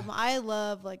an amazing album. I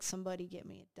love, like, Somebody Get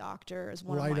Me a Doctor is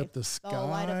one of my... Light Up the Sky.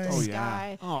 Light Up the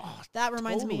Sky. Oh, that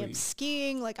reminds me of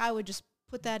skiing. Like, I would just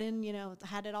put that in, you know,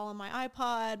 had it all on my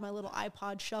iPod, my little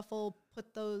iPod shuffle,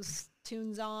 put those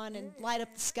tunes on and Light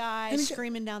Up the Sky, and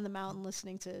screaming down the mountain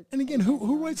listening to... And again,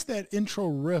 who writes that intro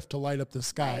riff to Light Up the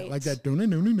Sky? Like that...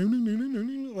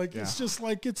 Like, it's just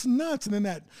like, it's nuts. And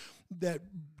then that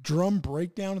drum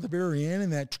breakdown at the very end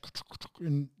and that...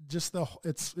 And just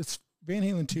it's Van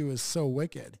Halen 2 is so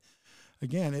wicked.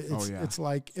 Again, it's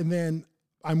like... And then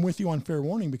I'm with you on Fair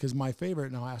Warning because my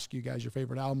favorite, and I'll ask you guys your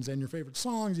favorite albums and your favorite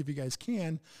songs if you guys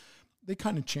can. They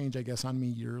kind of change, I guess, on me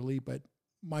yearly, but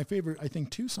my favorite, I think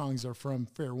 2 songs are from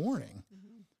Fair Warning.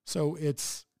 Mm-hmm. So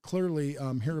it's clearly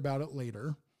Hear About It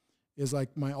Later is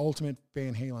like my ultimate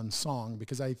Van Halen song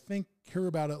because I think Hear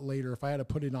About It Later, if I had to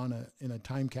put it on in a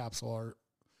time capsule or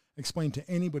explain to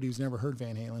anybody who's never heard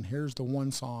Van Halen, here's the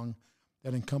one song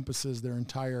that encompasses their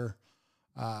entire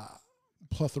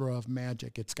plethora of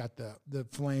magic. It's got the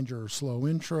flanger slow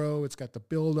intro, it's got the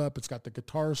build up, it's got the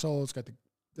guitar solo, it's got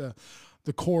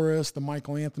the chorus, the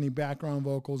Michael Anthony background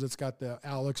vocals, it's got the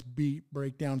Alex beat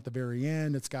breakdown at the very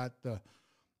end, it's got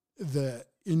the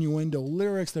innuendo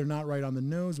lyrics, they're not right on the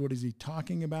nose. What is he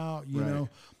talking about? You know,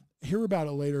 Hear About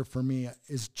It Later for me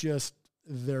is just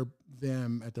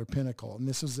them at their pinnacle. And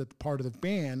this is at the part of the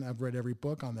band, I've read every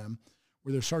book on them,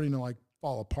 where they're starting to like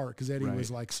fall apart because Eddie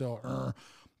was like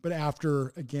but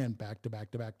after, again, back to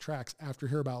back tracks, after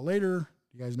Hear About It Later,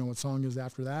 you guys know what song is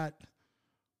after that?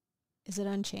 Is it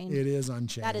Unchained? It is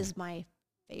Unchained. That is my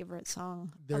favorite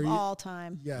song of all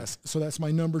time. Yes. So that's my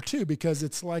number 2 because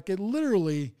it's like it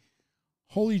literally,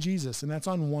 Holy Jesus, and that's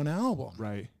on one album.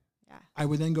 Right. Yeah. I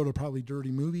would then go to probably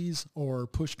Dirty Movies or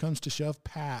Push Comes to Shove.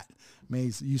 Pat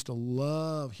Mays used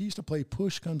to play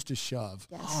Push Comes to Shove.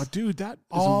 Yes. Oh, dude, that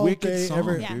is a wicked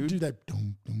song, dude. Do that.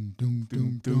 Doom, doom, doom,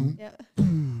 doom, doom. Yeah.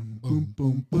 Boom, boom,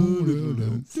 boom,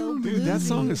 boom. So dude, that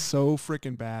song is so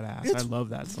freaking badass. I love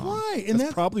that song. Right. And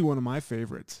that's probably one of my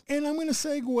favorites. And I'm going to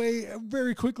segue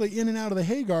very quickly in and out of the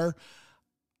Hagar.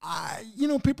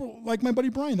 People like my buddy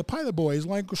Brian, the Pilot Boys,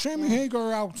 like Sammy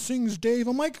Hagar out sings Dave.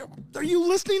 I'm like, are you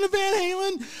listening to Van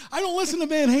Halen? I don't listen to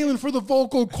Van Halen for the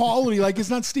vocal quality. Like it's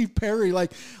not Steve Perry.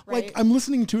 Like I'm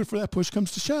listening to it for that Push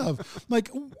Comes to Shove. Like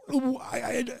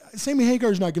Sammy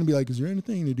Hagar's not going to be like, is there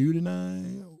anything to do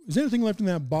tonight? Is there anything left in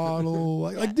that bottle?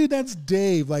 Like dude, that's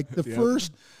Dave. Like the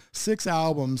first 6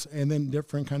 albums and then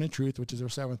Different Kind of Truth, which is their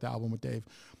 7th album with Dave.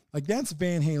 Like that's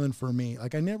Van Halen for me.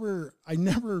 Like I never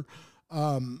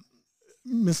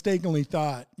mistakenly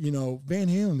thought, Van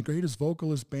Halen, the greatest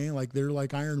vocalist band, like they're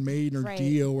like Iron Maiden or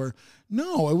Dio or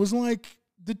no, it was like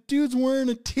the dude's wearing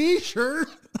a t-shirt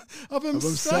of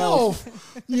himself.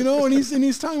 And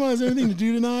he's talking about, is there anything to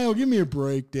do tonight? Oh, give me a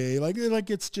break, Dave. Like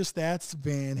it's just, that's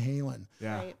Van Halen.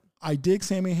 Yeah. Right. I dig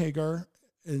Sammy Hagar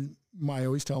and I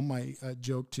always tell my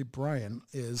joke to Brian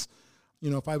is,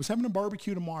 if I was having a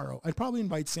barbecue tomorrow, I'd probably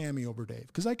invite Sammy over Dave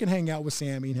because I can hang out with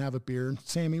Sammy and have a beer, and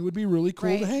Sammy would be really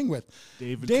cool to hang with.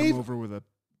 Dave would come over with a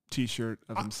T-shirt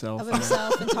of himself,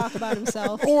 and talk about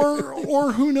himself,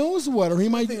 or who knows what, or he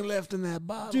might get left in that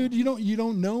bottle. Dude, you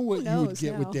don't know what you would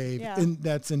get with Dave, and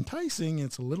that's enticing.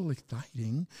 It's a little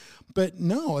exciting, but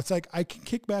no, it's like I can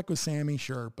kick back with Sammy,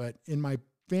 sure, but in my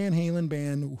Van Halen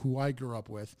band, who I grew up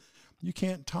with, you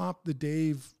can't top the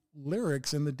Dave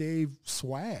lyrics and the Dave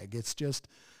swag. It's just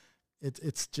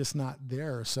not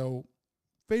there. So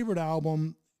favorite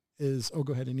album is,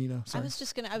 go ahead, Anita. Sorry.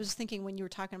 I was thinking when you were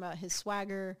talking about his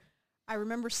swagger, I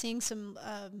remember seeing some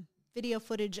video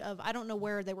footage of, I don't know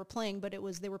where they were playing, but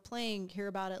they were playing Hear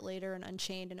About It Later and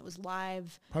Unchained, and it was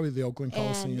live. Probably the Oakland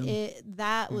Coliseum. And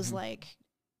that was like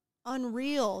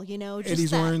unreal, just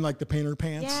Eddie's wearing like the painter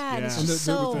pants. Yeah. And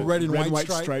the red and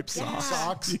white stripes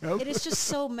socks. Yep. It is just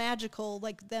so magical,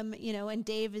 like them, and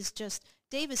Dave is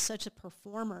such a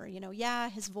performer,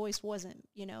 his voice wasn't,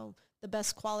 the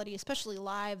best quality, especially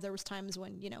live. There was times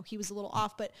when, he was a little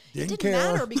off, but it didn't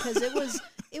matter because it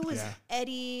was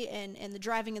Eddie and the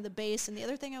driving of the bass. And the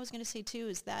other thing I was going to say too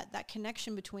is that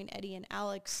connection between Eddie and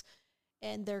Alex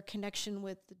and their connection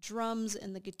with the drums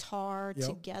and the guitar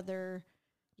together.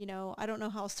 I don't know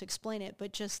how else to explain it,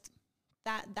 but just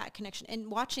that connection and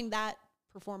watching that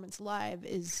performance live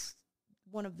is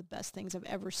one of the best things I've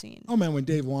ever seen. Oh man, when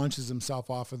Dave launches himself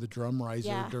off of the drum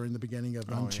riser during the beginning of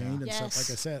Unchained and stuff,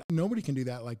 like I said, nobody can do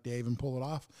that like Dave and pull it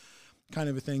off, kind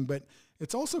of a thing. But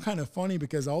it's also kind of funny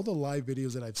because all the live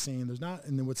videos that I've seen, there's not,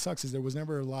 and then what sucks is there was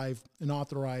never an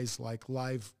authorized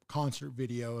live concert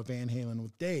video of Van Halen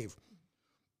with Dave.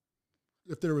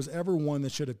 If there was ever one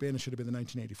that should have been, it should have been the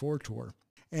 1984 tour.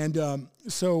 And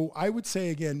so I would say,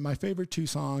 again, my favorite two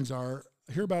songs are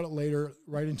Hear About It Later,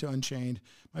 right into Unchained.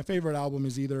 My favorite album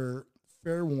is either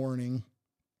Fair Warning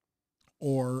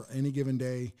or Any Given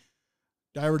Day.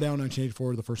 Diver Down, Unchained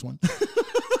 4, the first one.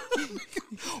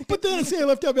 But then I say I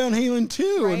left out Van Halen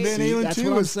 2. Right. And Van Halen 2 that's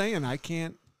what I'm saying. I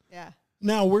can't. Yeah.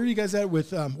 Now, where are you guys at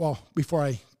with, before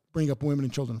I bring up Women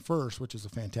and Children First, which is a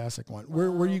fantastic one.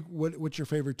 What's your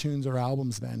favorite tunes or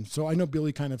albums then? So I know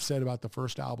Billy kind of said about the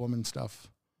first album and stuff.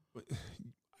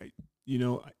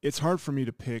 It's hard for me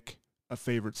to pick a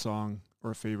favorite song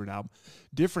or a favorite album.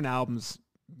 Different albums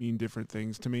mean different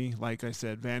things to me. Like I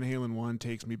said, Van Halen 1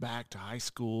 takes me back to high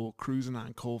school, cruising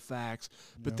on Colfax.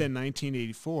 But then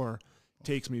 1984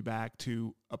 takes me back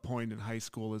to a point in high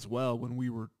school as well when we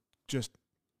were just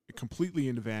completely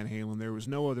into Van Halen. There was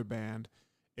no other band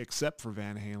except for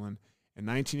Van Halen. In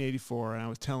 1984, and I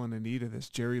was telling Anita this,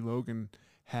 Jerry Logan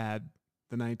had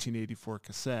the 1984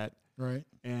 cassette. Right.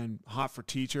 And Hot for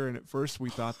Teacher, and at first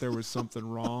we thought there was something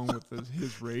wrong with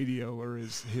his radio or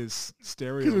his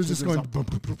stereo. It was just going.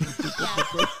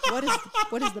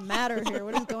 What is the matter here?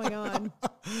 What is going on?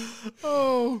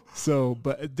 Oh. So,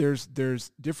 but there's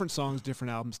different songs,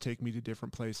 different albums take me to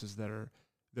different places that are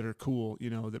cool,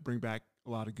 that bring back a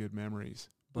lot of good memories.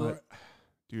 But,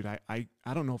 dude, I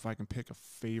don't know if I can pick a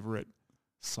favorite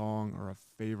song or a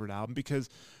favorite album, because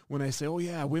when I say, oh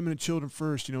yeah, Women and Children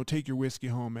First, Take Your Whiskey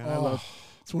Home, man,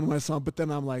 it's one of my songs, but then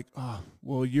I'm like,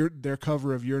 their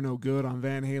cover of You're No Good on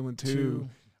Van Halen 2.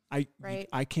 I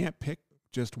can't pick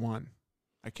just one.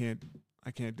 I can't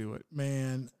do it,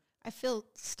 man. I feel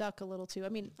stuck a little too. I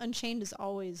mean, Unchained is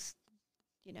always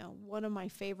one of my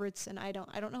favorites, and I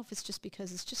don't know if it's just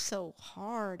because it's just so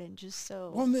hard and just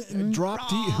so Drop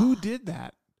D. Who did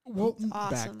that? Well,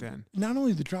 awesome. Back then, not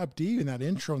only the drop D and that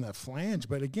intro and that flange,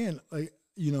 but again,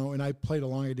 and I played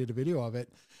along. I did a video of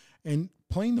it, and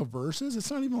playing the verses.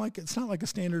 It's not like a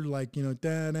standard da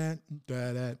da da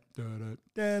da da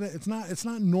da. It's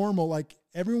not normal. Like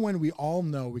everyone, we all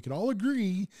know, we could all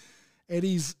agree,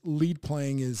 Eddie's lead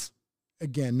playing is,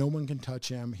 again, no one can touch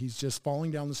him. He's just falling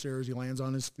down the stairs. He lands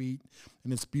on his feet,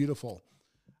 and it's beautiful.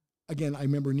 Again, I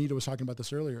remember Nita was talking about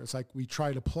this earlier. It's like we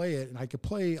try to play it, and I could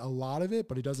play a lot of it,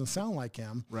 but it doesn't sound like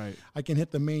him. Right. I can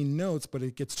hit the main notes, but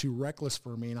it gets too reckless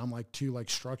for me, and I'm like too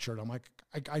structured. I'm like,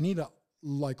 I need to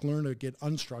learn to get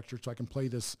unstructured so I can play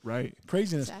this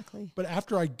craziness. Exactly. But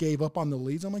after I gave up on the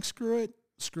leads, I'm like, screw it.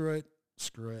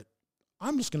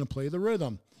 I'm just going to play the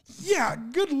rhythm. Yeah,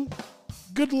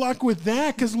 good luck with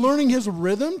that, because learning his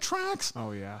rhythm tracks.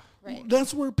 Oh yeah. Right.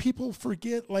 That's where people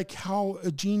forget how a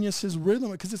genius his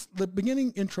rhythm, because it's the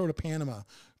beginning intro to Panama.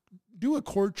 Do a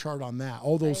chord chart on that,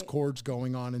 all those chords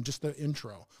going on and just the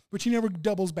intro, which he never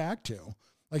doubles back to.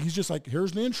 Like he's just like,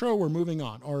 here's the intro, we're moving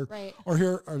on, or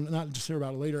not just Hear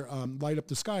About It Later. Light Up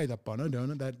the Sky,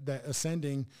 that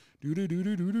ascending,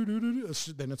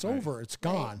 then it's over, it's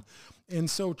gone, And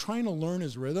so trying to learn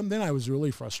his rhythm, then I was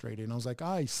really frustrated. And I was like,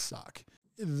 I suck.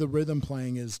 The rhythm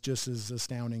playing is just as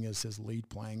astounding as his lead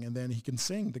playing. And then he can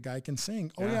sing. The guy can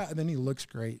sing. Oh, yeah. And then he looks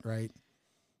great, right?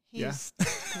 He's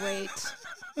great.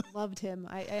 Loved him.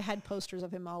 I had posters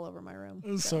of him all over my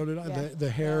room. So did I. The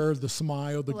hair, the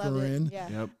smile, the grin. Yeah.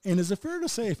 Yep. And is it fair to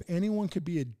say if anyone could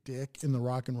be a dick in the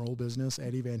rock and roll business,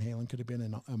 Eddie Van Halen could have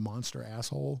been a monster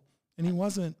asshole? And he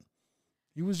wasn't.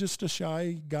 He was just a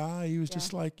shy guy. He was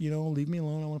just like, leave me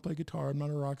alone. I want to play guitar. I'm not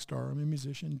a rock star. I'm a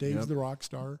musician. Dave's the rock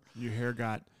star. Your hair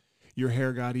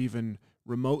got even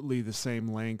remotely the same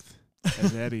length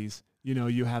as Eddie's.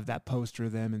 You have that poster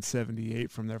of them in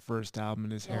 '78 from their first album,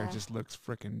 and his hair just looks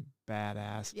freaking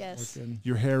badass. Yes.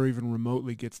 Your hair even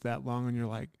remotely gets that long, and you're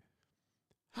like,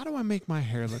 how do I make my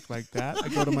hair look like that? I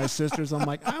go to my sisters. I'm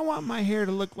like, I want my hair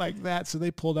to look like that. So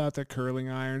they pulled out their curling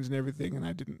irons and everything, and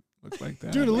I didn't look like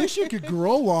that. Dude, at least you could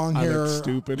grow long hair. I look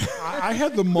stupid. I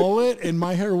had the mullet, and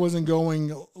my hair wasn't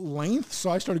going length, so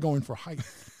I started going for height.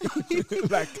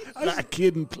 like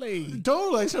kid and play.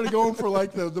 Totally. I started going for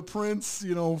like the Prince,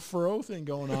 furrow thing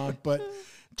going on, but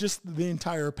just the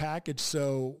entire package.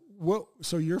 So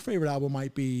your favorite album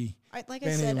might be I think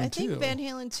Van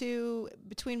Halen 2,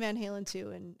 between Van Halen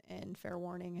 2 and Fair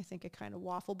Warning, I think I kind of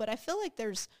waffle, but I feel like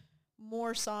there's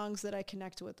more songs that I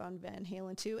connect with on Van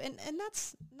Halen 2. And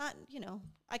that's not,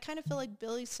 I kind of feel like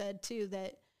Billy said too,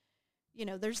 that,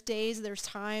 there's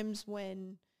times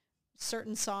when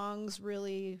certain songs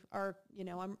really are,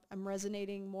 I'm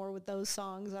resonating more with those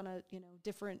songs on a,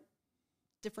 different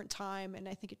time. And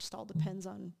I think it just all depends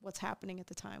on what's happening at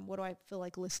the time. What do I feel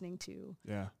like listening to?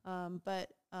 Yeah.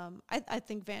 I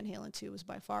think Van Halen 2 was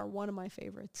by far one of my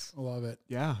favorites. I love it.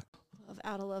 Yeah. Love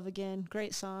Out of Love Again.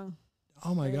 Great song.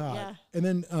 Oh my God. Yeah. And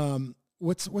then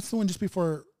what's the one just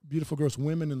before Beautiful Girls,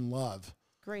 Women in Love?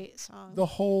 Great song. The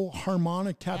whole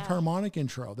tapped harmonic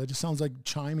intro, that just sounds like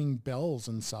chiming bells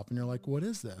and stuff. And you're like, what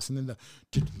is this? And then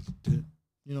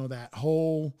that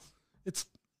whole, that's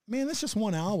just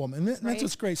one album. And that's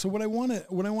what's great. So what I want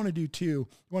to do too, you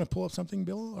want to pull up something,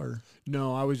 Bill, or?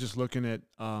 No, I was just looking at,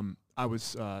 I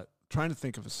was trying to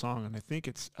think of a song, and I think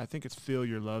it's Feel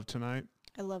Your Love Tonight.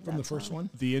 I love that. From the first one?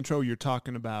 The intro you're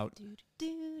talking about.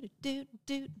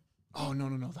 Oh,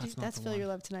 no, that's Feel Your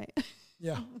Love Tonight.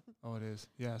 Yeah. Oh, it is.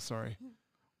 Yeah, sorry.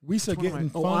 We said getting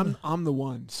fun. I'm the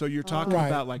one. So you're talking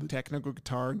about like technical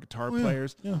guitar and guitar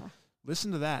players. Yeah.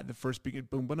 Listen to that. The first beginning,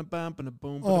 boom, ba bum, ba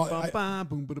boom, ba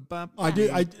boom, ba bum. I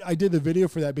did the video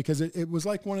for that because it was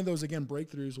like one of those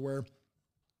breakthroughs where,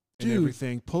 and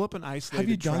everything. Pull up an isolated have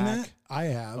you done track that? I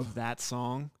have. Of that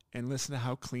song and listen to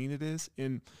how clean it is.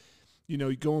 And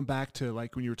going back to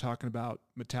like when you were talking about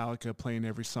Metallica playing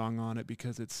every song on it,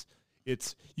 because it's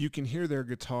you can hear their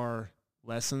guitar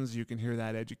lessons, you can hear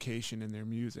that education in their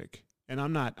music. And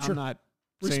I'm not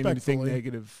saying anything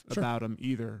negative about them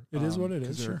either. It is what it is.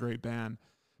 Because they're a great band.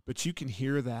 But you can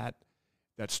hear that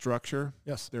structure,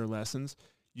 their lessons.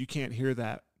 You can't hear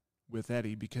that with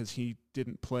Eddie because he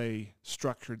didn't play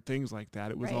structured things like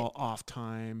that. It was all off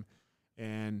time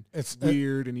and it's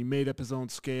weird, and he made up his own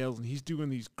scales, and he's doing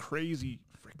these crazy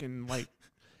freaking like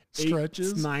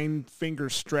stretches, 9-finger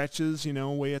stretches,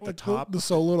 way at the top. The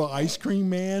solo to Ice Cream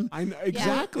Man. I know,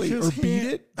 exactly. Yeah. Or Beat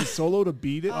It. The solo to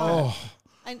Beat It.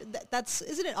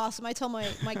 Isn't it awesome? I tell my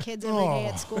kids every day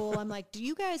at school, I'm like, do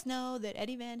you guys know that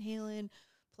Eddie Van Halen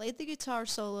played the guitar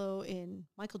solo in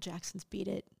Michael Jackson's Beat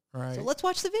It? Right. So let's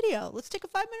watch the video. Let's take a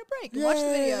 5-minute break and watch the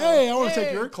video. Hey, I want to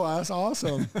take your class.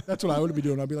 Awesome. That's what I would be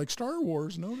doing. I'd be like, Star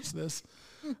Wars, notice this.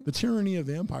 The tyranny of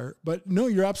the empire. But no,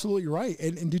 you're absolutely right.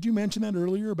 And did you mention that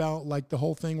earlier about like the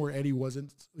whole thing where Eddie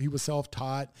he was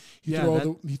self-taught. He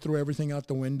threw everything out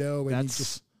the window,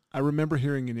 and I remember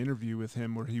hearing an interview with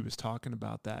him where he was talking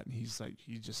about that, and he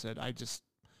just said, I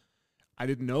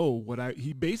didn't know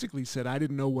he basically said, I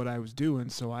didn't know what I was doing,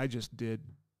 so I just did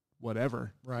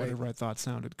whatever I thought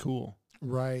sounded cool.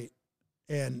 Right.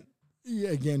 And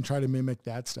again, try to mimic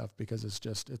that stuff because it's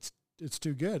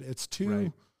too good. It's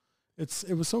too,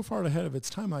 it was so far ahead of its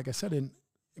time. Like I said, and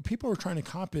people were trying to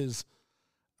cop his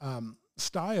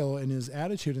style and his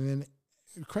attitude. And then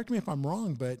correct me if I'm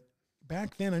wrong, but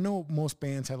back then I know most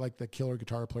bands had like the killer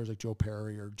guitar players like Joe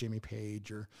Perry or Jimmy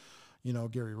Page or,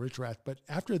 Gary Richrath. But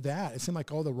after that, it seemed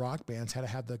like all the rock bands had to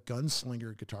have the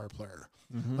gunslinger guitar player.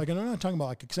 Mm-hmm. Like, and I'm not talking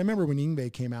about because I remember when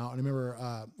Yngwie came out, and I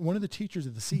remember one of the teachers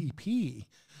at the CEP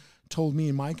told me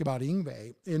and Mike about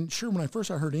Yngwie. And sure, when I first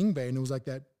heard Yngwie, and it was like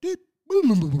that, and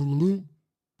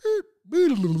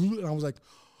I was like,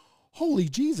 holy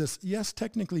Jesus. Yes,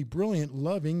 technically brilliant.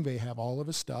 Love Yngwie, have all of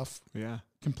his stuff. Yeah.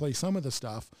 Can play some of the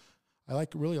stuff. I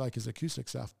really like his acoustic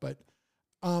stuff. But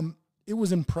it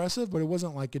was impressive, but it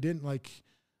wasn't like, it didn't like,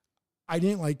 I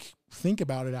didn't like think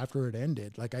about it after it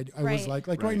ended. Like I was like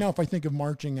right now, if I think of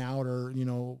Marching Out or, you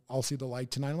know, I'll See the Light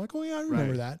Tonight, I'm like, oh yeah, I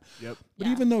remember that. Yep. But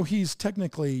even though he's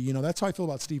technically, you know, that's how I feel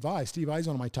about Steve Vai. Steve Vai is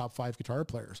one of my top 5 guitar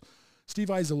players. Steve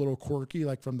Vai is a little quirky,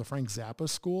 like from the Frank Zappa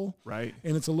school. Right.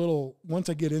 And it's a little, once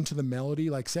I get into the melody,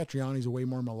 like Satriani's way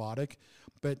more melodic,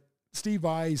 but Steve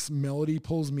Vai's melody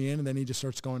pulls me in, and then he just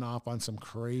starts going off on some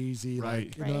crazy,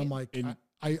 like, and then I'm like,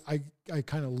 I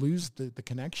kind of lose the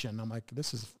connection. I'm like,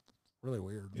 this is really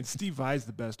weird. And Steve Vai's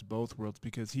the best of both worlds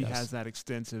because he has that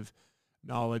extensive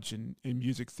knowledge in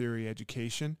music theory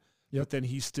education, but then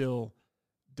he still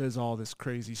does all this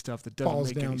crazy stuff that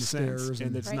doesn't make any sense.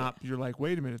 And it's not, you're like,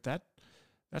 wait a minute,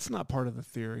 that's not part of the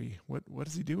theory. What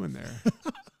is he doing there?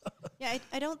 Yeah,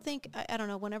 I don't think, I don't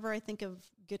know, whenever I think of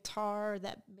guitar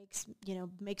that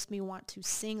makes me want to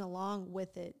sing along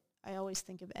with it, I always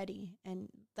think of Eddie. And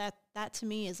that to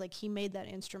me is like he made that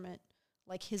instrument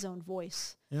like his own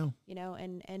voice. Yeah. You know,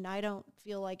 and I don't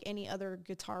feel like any other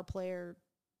guitar player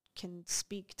can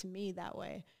speak to me that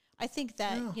way. I think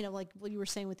that, you know, like what you were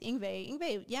saying with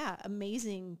Yngwie, yeah,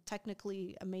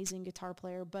 technically amazing guitar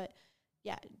player, but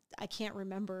yeah, I can't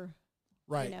remember.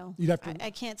 Right. You know, you'd have to.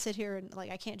 I can't sit here and like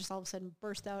I can't just all of a sudden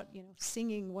burst out, you know,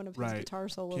 singing one of his guitar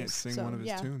solos. Can't sing one of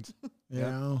his tunes.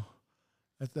 Yeah,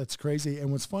 that's crazy.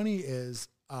 And what's funny is,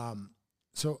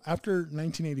 so after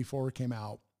 1984 came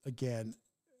out, again,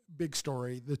 big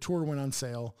story. The tour went on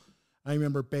sale. I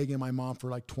remember begging my mom for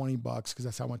like $20 because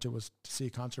that's how much it was to see a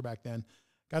concert back then.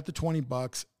 Got the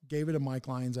 $20, gave it to Mike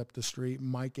Lyons up the street.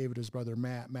 Mike gave it to his brother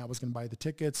Matt. Matt was going to buy the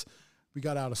tickets. We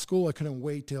got out of school. I couldn't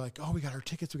wait to like, oh, we got our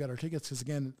tickets. Because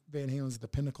again, Van Halen's the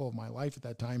pinnacle of my life at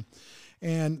that time.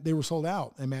 And they were sold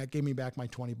out. And Matt gave me back my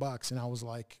 $20. And I was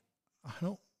like, I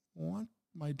don't want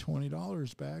my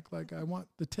 $20 back. Like I want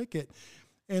the ticket.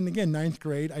 And again, 9th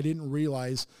grade, I didn't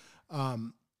realize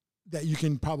that you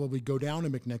can probably go down to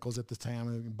McNichols at the time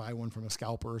and buy one from a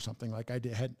scalper or something. Like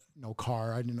had no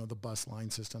car. I didn't know the bus line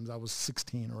systems. I was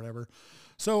 16 or whatever.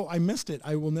 So I missed it.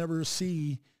 I never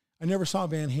saw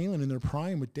Van Halen in their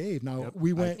prime with Dave. Now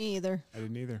we went. Me either. I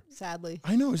didn't either. Sadly.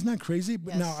 I know, isn't that crazy?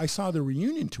 But now I saw the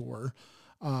reunion tour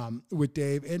with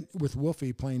Dave and with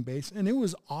Wolfie playing bass, and it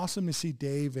was awesome to see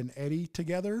Dave and Eddie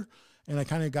together. And I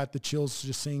kind of got the chills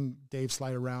just seeing Dave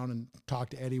slide around and talk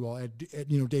to Eddie while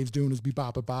Dave's doing his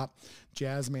bebop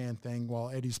jazz man thing while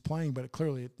Eddie's playing. But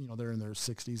clearly, they're in their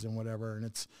 60s and whatever, and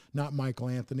it's not Michael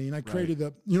Anthony. And I created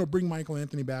bring Michael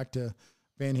Anthony back to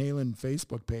Van Halen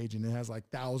Facebook page, and it has like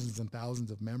thousands and thousands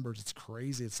of members. It's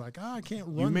crazy. It's like, I can't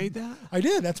run. You made that? I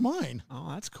did. That's mine. Oh,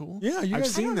 that's cool. Yeah, I've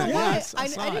seen that. Yes, I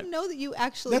didn't know that you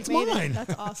actually. That's made mine. It.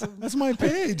 That's awesome. That's my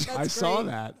page. I saw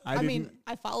that. I mean,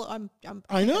 I follow.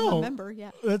 I know. I'm a member.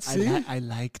 Yeah. Let's see. I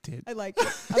liked it. I liked it.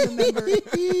 I'm a member.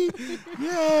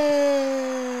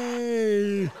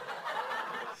 Yay!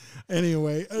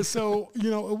 Anyway, so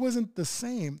it wasn't the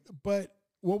same, but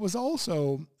what was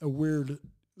also a weird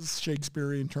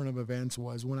Shakespearean turn of events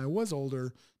was when I was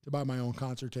older to buy my own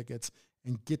concert tickets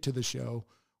and get to the show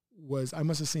was I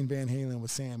must have seen Van Halen with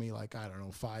Sammy like, I don't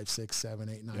know, 5, 6, 7,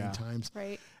 8, 9 times.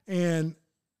 Right. And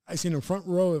I seen him front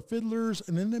row at Fiddlers,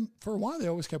 and then for a while they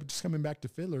always kept just coming back to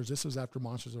Fiddlers. This was after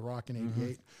Monsters of Rock in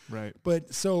 '88. Right.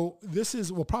 But so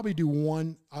we'll probably do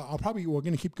one. We're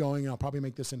going to keep going, and I'll probably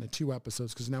make this into 2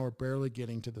 episodes because now we're barely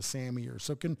getting to the Sammy year.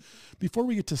 So before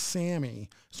we get to Sammy,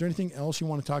 is there anything else you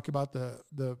want to talk about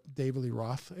the David Lee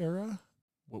Roth era?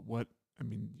 What? I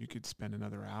mean, you could spend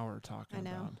another hour talking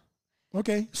about.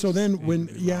 Okay. So then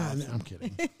I'm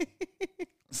kidding.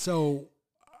 So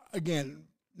again,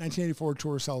 1984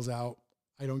 tour sells out.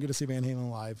 I don't get to see Van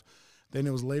Halen live. Then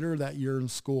it was later that year in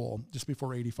school, just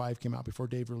before 85 came out, before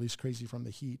Dave released Crazy from the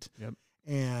Heat. Yep.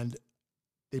 And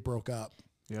they broke up.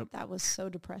 Yep. That was so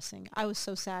depressing. I was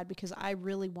so sad because I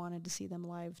really wanted to see them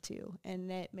live too. And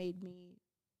it made me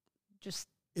just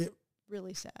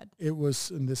really sad. It was,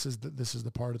 and this is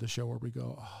the part of the show where we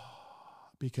go,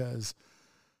 because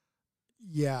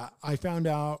I found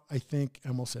out, I think I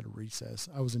almost said recess.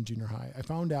 I was in junior high. I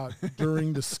found out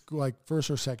during the school, like first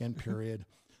or second period,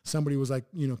 somebody was like,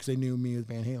 because they knew me with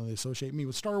Van Halen. They associate me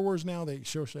with Star Wars now. They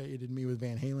associated me with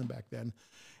Van Halen back then.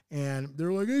 And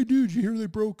they're like, hey, dude, you hear they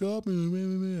broke up?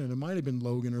 And it might have been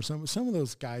Logan or some of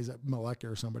those guys at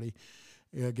Maleka or somebody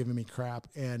giving me crap.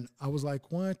 And I was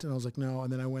like, what? And I was like, no.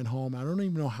 And then I went home. I don't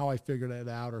even know how I figured it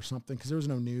out or something because there was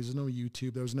no news. There's no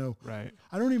YouTube. There was no. Right.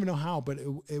 I don't even know how, but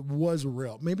it was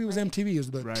real. Maybe it was MTV. It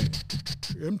was the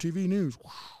MTV News.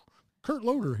 Kurt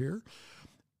Loder here.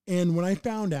 And when I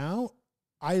found out,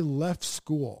 I left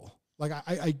school. Like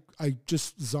I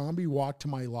just zombie walked to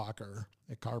my locker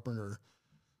at Carpenter,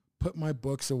 put my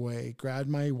books away, grabbed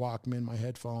my Walkman, my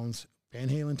headphones, Van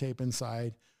Halen tape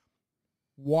inside,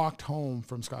 walked home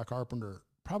from Scott Carpenter,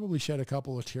 probably shed a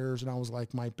couple of tears, and I was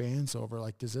like, my band's over.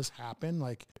 Like, does this happen?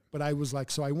 Like, but I was like,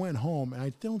 so I went home, and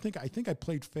I think I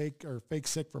played fake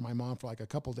sick for my mom for like a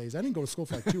couple of days. I didn't go to school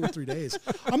for like 2 or 3 days.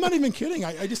 I'm not even kidding.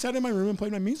 I just sat in my room and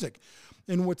played my music.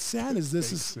 And what's sad is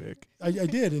this is sick. I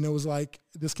did, and it was like,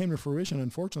 this came to fruition,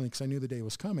 unfortunately, because I knew the day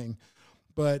was coming.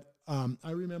 But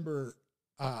I remember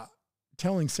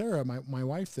telling Sarah, my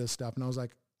wife, this stuff, and I was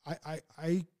like,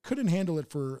 I couldn't handle it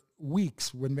for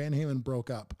weeks when Van Halen broke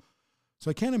up. So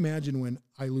I can't imagine when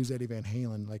I lose Eddie Van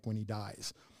Halen, like when he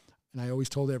dies. And I always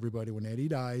told everybody, when Eddie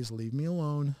dies, leave me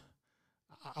alone.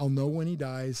 I'll know when he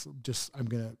dies. I'm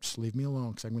going to just leave me alone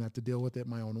because I'm going to have to deal with it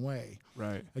my own way.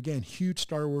 Right. Again, huge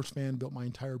Star Wars fan, built my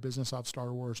entire business off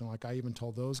Star Wars. And like I even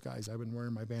told those guys, I've been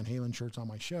wearing my Van Halen shirts on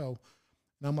my show.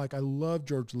 And I'm like, I love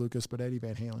George Lucas, but Eddie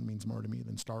Van Halen means more to me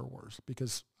than Star Wars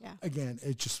because, again,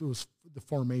 it was the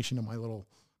formation of my little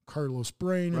Carlos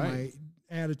brain and my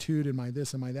attitude and my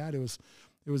this and my that. It was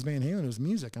Van Halen. It was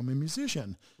music. I'm a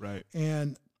musician. Right.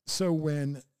 And so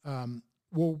when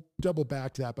we'll double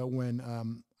back to that, but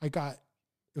when it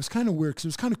was kind of weird because it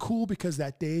was kind of cool because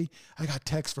that day I got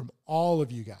texts from all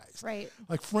of you guys. Right.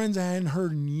 Like friends I hadn't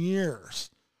heard in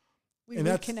years. We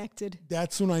reconnected.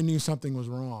 That's when I knew something was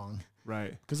wrong.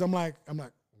 Right. Because I'm like,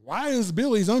 why is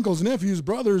Billy's uncle's nephew's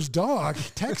brother's dog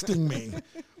texting me?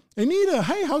 Anita,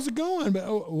 hey, how's it going?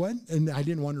 But what? And I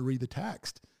didn't want to read the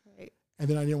text. Right. And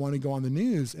then I didn't want to go on the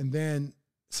news. And then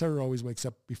Sarah always wakes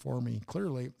up before me,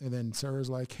 clearly. And then Sarah's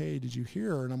like, hey, did you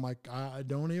hear? And I'm like, I'm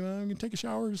going to take a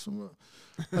shower.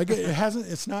 Like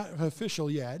it's not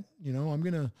official yet. You know, I'm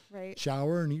going to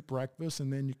shower and eat breakfast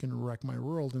and then you can wreck my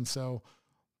world. And so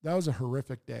that was a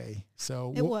horrific day.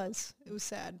 So it was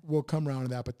sad. We'll come around to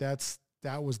that, but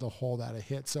that was the hole that it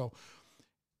hit. So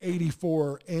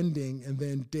 84 ending, and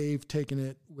then Dave taking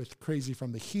it with Crazy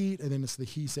from the Heat, and then it's the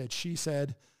He Said, She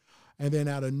Said. And then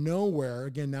out of nowhere,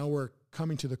 again, now we're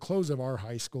coming to the close of our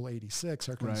high school, 86.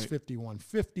 Here comes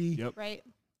 5150. Yep. Right.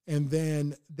 And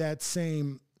then that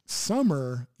same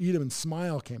summer, Eat 'Em and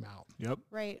Smile came out. Yep.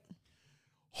 Right.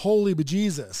 Holy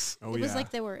bejesus. Oh, it was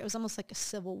like it was almost like a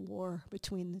civil war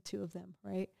between the two of them,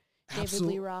 right? David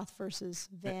Lee Roth versus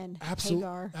Van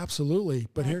Hagar. Absolutely.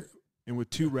 But here. And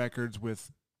with two records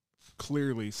with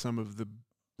clearly some of the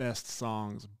best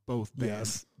songs both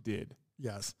bands did.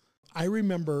 Yes. I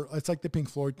remember, it's like the Pink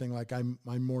Floyd thing, like I'm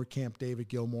more Camp David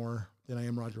Gilmour than I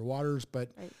am Roger Waters, but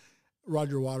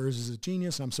Roger Waters is a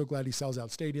genius, and I'm so glad he sells out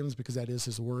stadiums because that is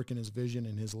his work and his vision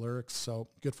and his lyrics, so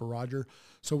good for Roger.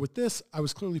 So with this, I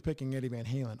was clearly picking Eddie Van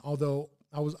Halen, although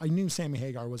I knew Sammy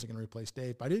Hagar wasn't going to replace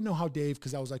Dave, but I didn't know how Dave,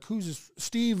 because I was like, who's this?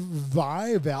 Steve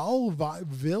Vil?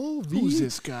 Who's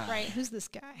this guy? Right, who's this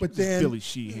guy? But then Billy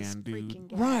Sheehan,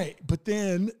 dude. Right, but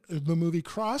then the movie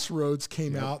Crossroads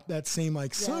came out that same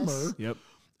summer. Yep.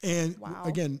 And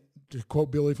again, to quote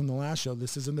Billy from the last show,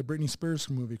 this isn't the Britney Spears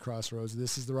movie Crossroads.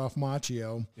 This is the Ralph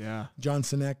Macchio, John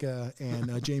Seneca,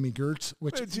 and Jamie Gertz.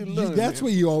 Which that's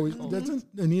what you always. Doesn't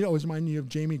Anita always remind you of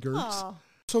Jamie Gertz? Aww.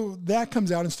 So that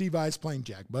comes out and Steve Vai's playing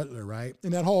Jack Butler, right?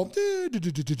 And that whole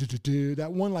that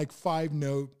one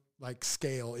 5-note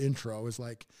scale intro is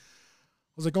I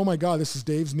was like, oh my God, this is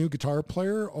Dave's new guitar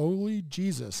player. Holy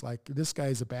Jesus. This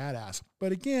guy's a badass.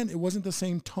 But again, it wasn't the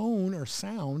same tone or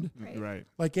sound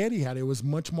like Eddie had. It was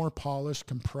much more polished,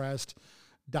 compressed,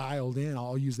 dialed in.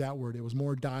 I'll use that word. It was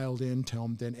more dialed in to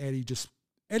him than Eddie.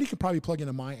 Eddie could probably plug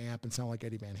into my amp and sound like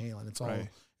Eddie Van Halen.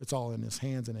 It's all in his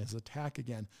hands and his attack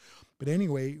again. But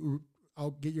anyway, I'll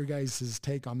get your guys'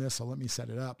 take on this, so let me set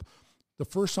it up. The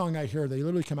first song I hear, they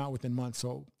literally come out within months.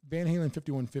 So Van Halen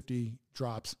 5150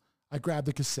 drops. I grabbed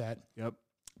the cassette. Yep.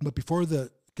 But before the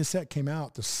cassette came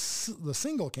out, the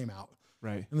single came out.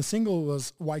 Right. And the single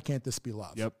was Why Can't This Be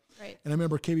Love? Yep. Right. And I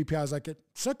remember KBPI was like, at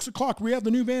 6 o'clock, we have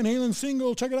the new Van Halen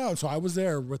single. Check it out. So I was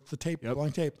there with the tape,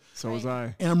 blank tape. So was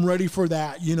I. And I'm ready for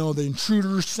that, the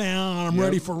Intruder sound. I'm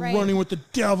ready for Running with the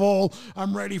Devil.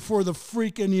 I'm ready for the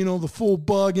freaking, the full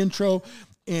Bug intro.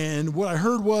 And what I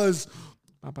heard was...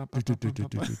 and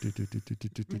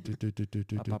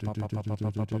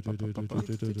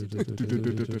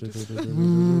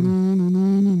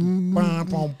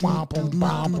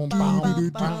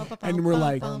we're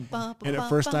like, and at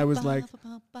first I was like,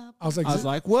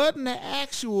 what in the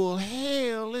actual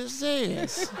hell is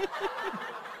this?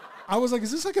 I was like,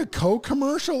 is this like a Coke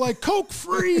commercial? Like Coke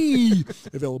free,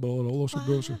 available at all local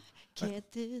grocery.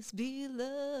 Can't this be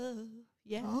love?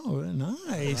 Yeah. Oh,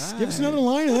 nice. Right. Give us another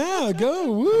line of that.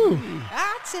 Go. Woo.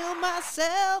 I tell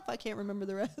myself. I can't remember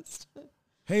the rest.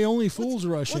 Hey, only fools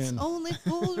rush in. Only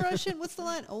fools rush in? What's the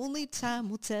line? Only time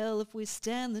will tell if we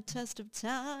stand the test of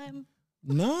time.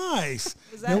 Nice.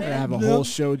 Was that it? Have a whole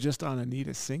show just on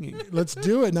Anita singing. Let's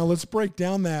do it. Now let's break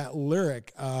down that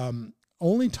lyric.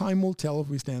 Only time will tell if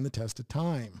we stand the test of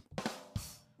time.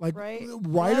 Like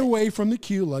right away from the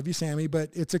cue, love you, Sammy,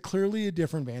 but it's clearly a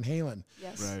different Van Halen.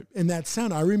 Yes. Right. And that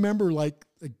sound, I remember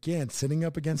again, sitting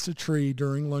up against a tree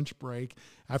during lunch break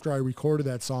after I recorded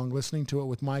that song, listening to it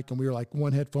with Mike, and we were like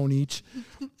one headphone each.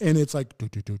 And it's like,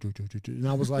 and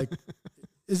I was like,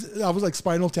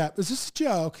 Spinal Tap. Is this a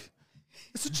joke?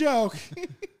 It's a joke.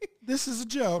 This is a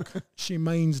joke. She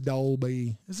means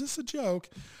Dolby. Is this a joke?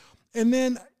 And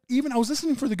then even I was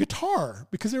listening for the guitar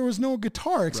because there was no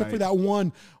guitar except for that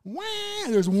one. Wah!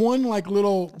 There's one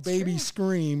little baby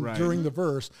scream during the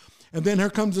verse. And then here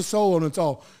comes the solo and it's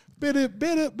all bit it,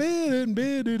 bit it, bit it,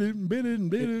 bit it, bit it,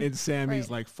 bit it. And Sammy's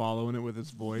following it with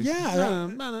his voice. Yeah.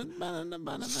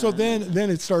 So then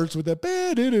it starts with the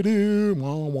bit it, and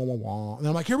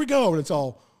I'm like, here we go. And it's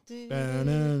all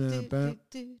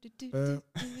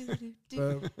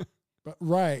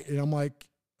right. And I'm like,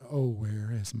 oh,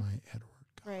 where is my Edward?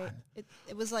 Right.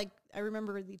 It was like, I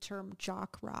remember the term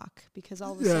jock rock because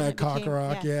all of a sudden it cock became,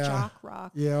 rock, jock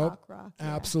rock, cock rock.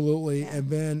 Absolutely. Yeah. And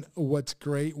then what's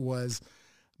great was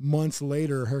months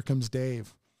later, here comes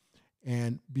Dave.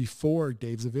 And before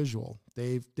Dave's a visual,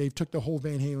 Dave took the whole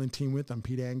Van Halen team with him,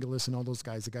 Pete Angelus and all those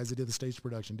guys, the guys that did the stage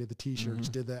production, did the T-shirts,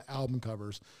 did the album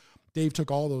covers. Dave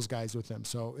took all those guys with him.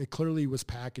 So it clearly was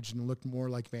packaged and looked more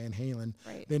like Van Halen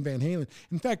than Van Halen.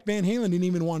 In fact, Van Halen didn't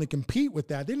even want to compete with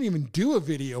that. They didn't even do a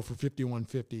video for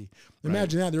 5150.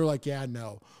 Imagine that. They were like, yeah,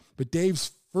 no. But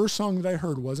Dave's first song that I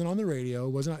heard wasn't on the radio.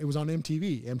 It was on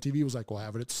MTV. MTV was like, we'll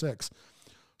have it at 6.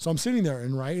 So I'm sitting there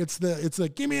and it's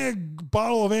like, give me a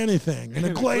bottle of anything and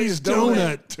a glazed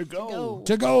donut to go.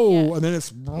 Yes. And then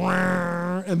it's,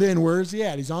 and then where's he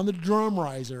at? He's on the drum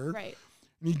riser. Right.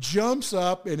 And he jumps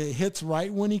up and it hits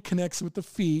right when he connects with the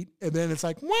feet. And then it's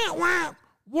like, wah, wah,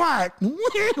 what?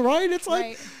 Right? It's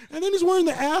like, and then he's wearing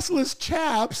the assless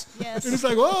chaps. Yes. And he's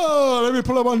like, oh, let me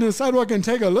pull up onto the sidewalk and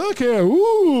take a look here.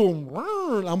 Ooh.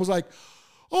 I was like,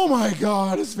 oh my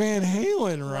God, it's Van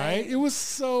Halen, right? It was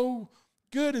so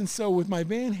good. And so with my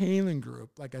Van Halen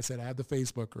group, like I said, I have the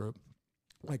Facebook group,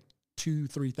 like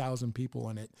 2,000-3,000 people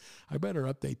in it. I better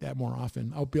update that more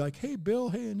often. I'll be like, hey,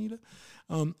 Bill, hey, Anita.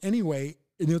 Anyway,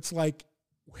 and it's like,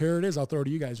 here it is. I'll throw it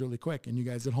to you guys really quick, and you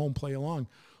guys at home play along.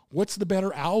 What's the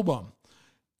better album?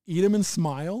 Eat 'Em and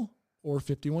Smile or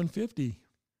 5150?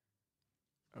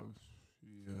 Oh,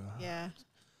 yeah.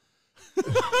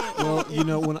 Well,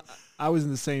 when I was in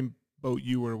the same boat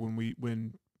you were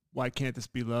when Why Can't This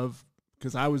Be Love?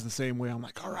 Because I was the same way. I'm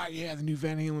like, all right, the new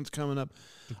Van Halen's coming up.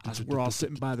 We're all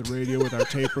sitting by the radio with our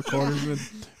tape recorders, and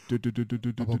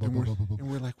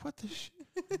we're like, what the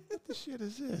shit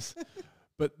is this?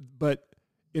 But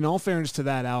in all fairness to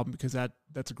that album, because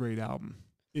that's a great album.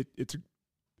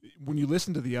 When you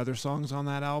listen to the other songs on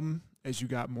that album, as you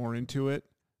got more into it,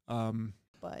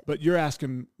 but you're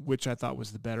asking which I thought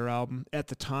was the better album at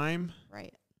the time.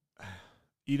 Right.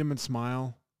 Eat 'Em and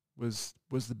Smile was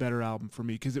the better album for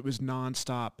me because it was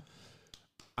nonstop.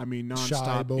 I mean,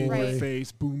 nonstop in your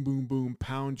face, boom, boom, boom,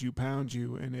 pound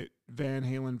you, and it Van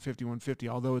Halen 5150.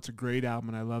 Although it's a great album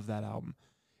and I love that album,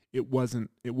 it wasn't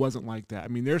like that. I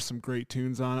mean, there's some great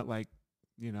tunes on it, like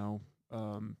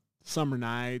Summer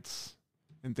Nights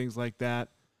and things like that.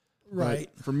 Right.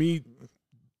 But for me,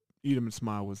 Eat 'Em and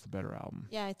Smile was the better album.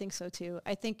 Yeah, I think so too.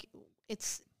 I think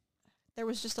there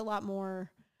was just a lot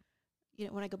more.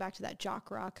 When I go back to that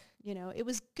jock rock, it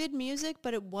was good music,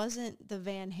 but it wasn't the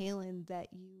Van Halen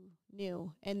that you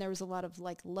knew. And there was a lot of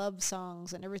love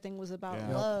songs and everything was about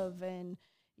love and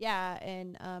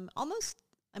almost,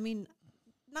 I mean,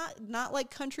 not like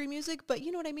country music, but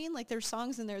you know what I mean? Like there's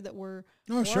songs in there that were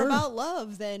more about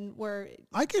love than where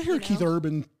I could hear Keith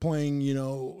Urban playing,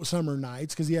 Summer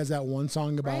Nights because he has that one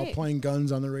song about playing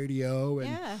guns on the radio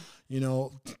and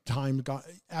time got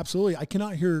absolutely. I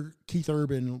cannot hear Keith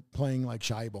Urban playing like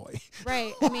Shy Boy.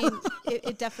 Right. I mean,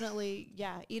 it definitely,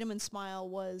 Eat 'Em and Smile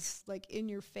was like in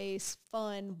your face,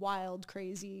 fun, wild,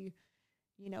 crazy,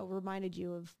 reminded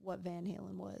you of what Van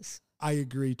Halen was. I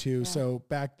agree too. Yeah. So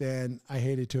back then I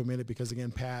hated to admit it because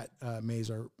again, Pat Mays,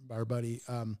 our buddy,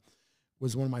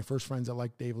 was one of my first friends that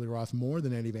liked Dave Lee Roth more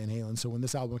than Eddie Van Halen. So when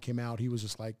this album came out, he was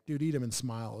just like, dude, Eat 'Em and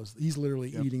Smile. He's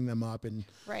literally eating them up and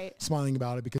smiling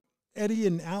about it because Eddie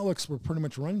and Alex were pretty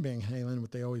much run Van Halen,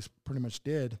 what they always pretty much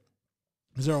did,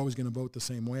 because they're always going to vote the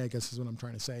same way, I guess is what I'm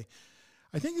trying to say.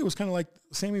 I think it was kind of like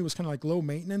Sammy was kind of like low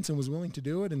maintenance and was willing to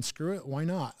do it and screw it. Why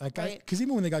not? Like, because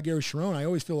even when they got Gary Cherone, I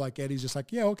always feel like Eddie's just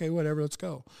like, yeah, okay, whatever, let's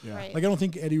go. Yeah. Right. Like, I don't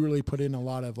think Eddie really put in a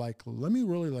lot of like, let me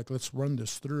really like, let's run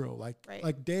this through.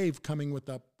 Like Dave coming with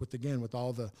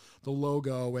all the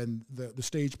logo and the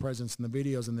stage presence and the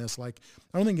videos and this, like,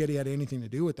 I don't think Eddie had anything to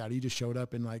do with that. He just showed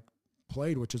up and like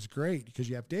played, which is great because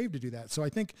you have Dave to do that. So I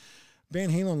think Van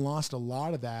Halen lost a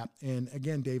lot of that. And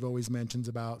again, Dave always mentions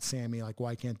about Sammy, like,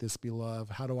 why can't this be love?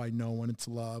 How do I know when it's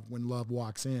love, when love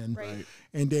walks in? Right.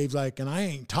 And Dave's like, and I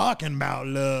ain't talking about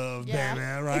love, baby,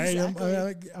 right?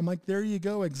 Exactly. I'm like, there you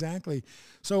go, exactly.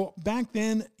 So back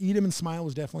then, Eat 'Em and Smile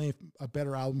was definitely a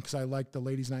better album because I liked the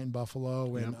Ladies' Night in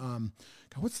Buffalo. And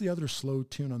God, what's the other slow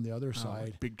tune on the other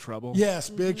side? Big Trouble. Yes,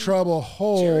 Big Trouble.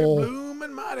 Cherry Bloom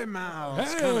and Mighty Mouse.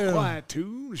 It's kind of quiet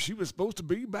too. She was supposed to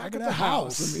be back at the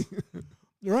house.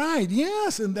 Right,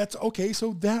 yes, and that's okay.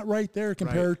 So that right there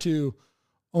compared to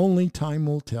Only Time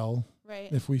Will Tell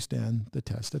if we stand the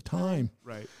test of time.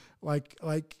 Right.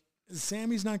 Like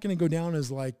Sammy's not going to go down as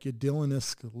like a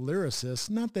Dylan-esque lyricist.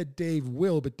 Not that Dave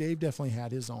will, but Dave definitely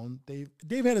had his own.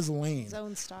 Dave had his lane. His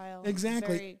own style.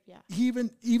 Exactly. He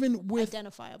even with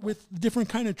identifiable. With different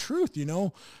kind of truth, you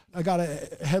know. I got a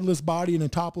headless body in a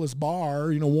topless bar,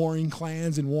 you know, warring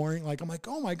clans and warring, like, I'm like,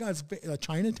 oh my God, it's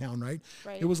Chinatown, right?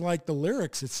 It was like the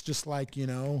lyrics. It's just like, you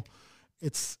know,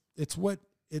 it's what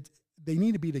they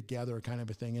need to be together kind of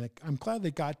a thing. And I'm glad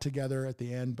they got together at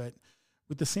the end, but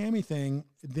with the Sammy thing,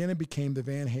 then it became the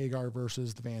Van Hagar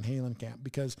versus the Van Halen camp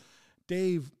because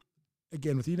Dave,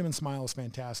 again, with Eat 'Em and Smile is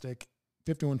fantastic.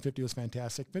 5150 was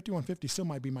fantastic. 5150 still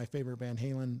might be my favorite Van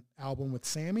Halen album with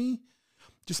Sammy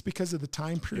just because of the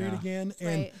time period again.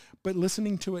 And but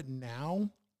listening to it now,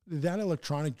 that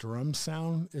electronic drum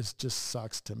sound just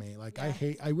sucks to me. Like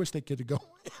I wish they could go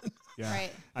in.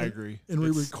 I agree. And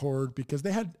re-record because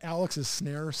they had Alex's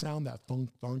snare sound, that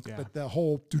thunk, but that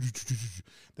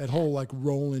whole like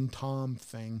Rolling Tom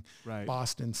thing,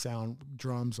 Boston sound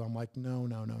drums. I'm like, no.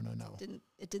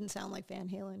 It didn't sound like Van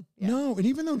Halen. No, and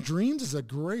even though Dreams is a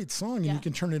great song and you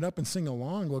can turn it up and sing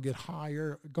along, we'll get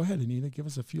higher. Go ahead, Anita, give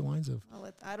us a few lines of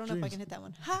I don't know if I can hit that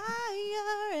one.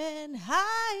 Higher and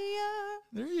higher.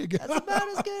 There you go. That's about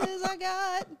as good as I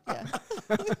got.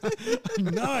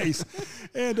 Nice.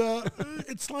 And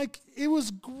it's like, it was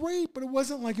great, but it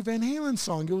wasn't like a Van Halen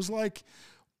song. It was like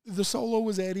the solo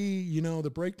was Eddie, you know, the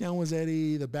breakdown was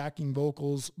Eddie, the backing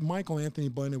vocals. Michael Anthony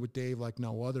blended with Dave like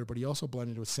no other, but he also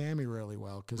blended with Sammy really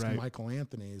well because Michael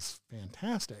Anthony is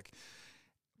fantastic.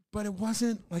 But it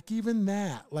wasn't like even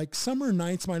that. Like Summer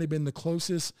Nights might have been the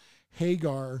closest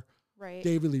Hagar,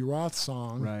 David Lee Roth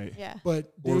song. Right. Yeah.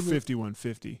 But or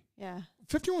 5150. Yeah.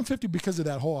 5150 because of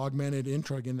that whole augmented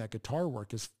intro, again, that guitar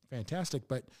work is fantastic.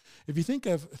 But if you think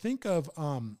of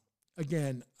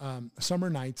Summer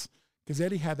Nights, because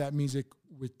Eddie had that music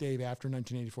with Dave after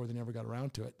 1984, they never got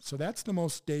around to it. So that's the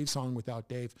most Dave song without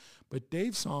Dave. But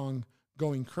Dave's song,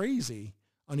 Going Crazy,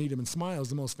 on Eat 'Em and Smile, is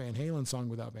the most Van Halen song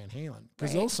without Van Halen.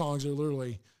 Because those songs are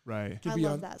literally... I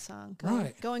love that song.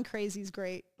 Going Crazy is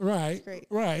great. Right. Great.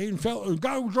 Right. And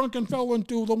got drunk and fell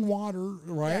into the water.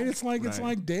 Right. Yeah. It's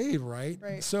like Dave.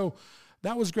 Right. So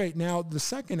that was great. Now the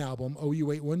second album,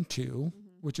 OU 812,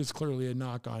 which is clearly a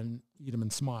knock on Eat 'Em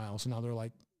and Smile. So now they're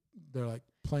like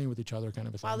playing with each other kind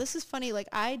of a thing. Wow, this is funny. Like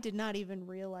I did not even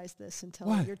realize this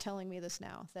until you're telling me this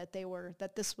now, that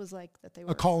this was like that they were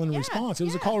a call and response. It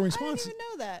was a call and response. I didn't even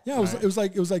know that. Yeah,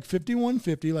 it was like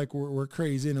 5150, like we're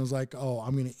crazy, and it was like, oh,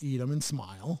 I'm gonna Eat 'Em and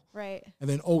Smile. Right. And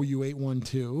then OU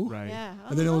 812. Right. Yeah.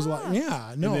 And then it was like,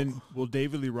 And then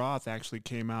David Lee Roth actually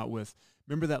came out with,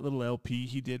 remember that little LP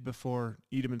he did before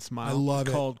Eat 'Em and Smile? I love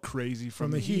it. Called Crazy from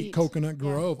the Heat. Coconut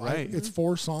Grove. Yeah. Right. It's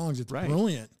 4 songs. It's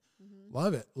brilliant.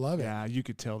 Love it. Yeah, you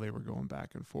could tell they were going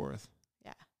back and forth.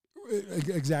 Yeah.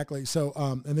 Exactly. So,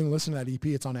 and then listen to that EP.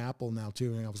 It's on Apple now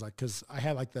too. And I was like, because I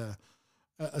had like a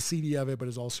CD of it, but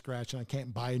it's all scratched, and I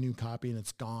can't buy a new copy, and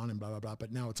it's gone, and blah blah blah.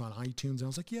 But now it's on iTunes, and I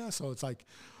was like, yeah. So it's like,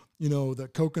 you know, the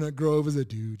Coconut Grove is a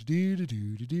do do do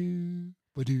do do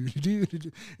do do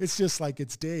do. It's just like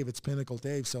it's Dave. It's Pinnacle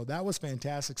Dave. So that was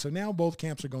fantastic. So now both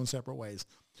camps are going separate ways.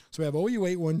 So we have OU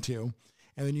 812,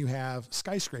 and then you have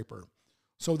Skyscraper.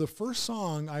 So the first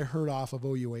song I heard off of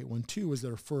OU 812 was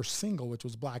their first single, which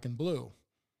was Black and Blue.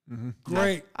 Mm-hmm.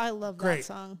 Great. I love that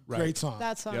song. Great song.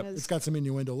 That song is... It's got some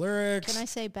innuendo lyrics. Can I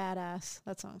say badass?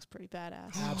 That song's pretty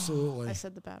badass. Absolutely. I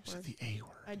said the bad word. The A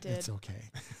word. I did. It's okay.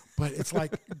 But it's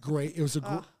like great. It was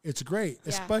it's great. Yeah.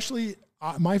 Especially,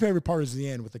 my favorite part is the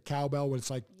end with the cowbell when it's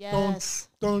like, yes.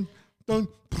 dun, dun, dun,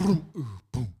 boom, ooh,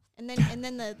 boom. And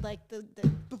then the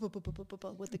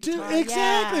with the guitar.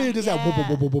 Exactly. It does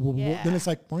that. Yeah. Then it's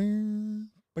like,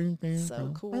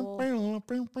 So cool.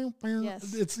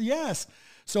 Yes. It's yes.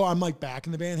 So I'm like back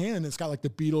in the Van Halen. It's got like the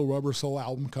Beatle Rubber Soul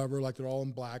album cover, like they're all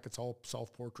in black. It's all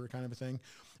self-portrait kind of a thing.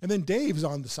 And then Dave's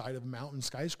on the side of Mountain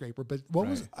Skyscraper. But what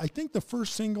was, I think the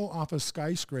first single off of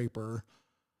Skyscraper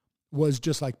was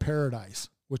Just Like Paradise,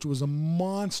 which was a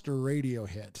monster radio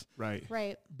hit. Right.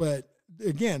 Right. But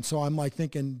again, so I'm like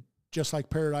thinking Just Like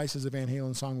Paradise is a Van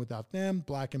Halen song without them,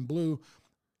 Black and Blue.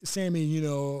 Sammy, you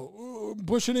know,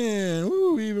 pushing in,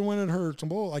 ooh, even when it hurts.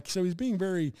 And like, so he's being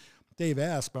very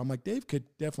Dave-esque, but I'm like, Dave could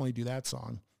definitely do that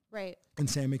song. Right. And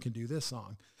Sammy can do this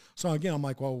song. So again, I'm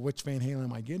like, well, which Van Halen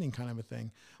am I getting kind of a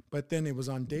thing? But then it was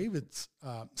on David's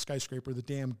Skyscraper, the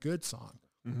Damn Good song.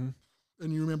 Mm-hmm.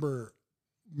 And you remember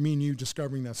me and you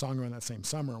discovering that song around that same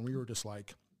summer, and we were just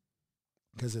like,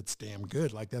 because it's damn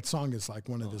good. Like that song is like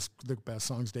one of the best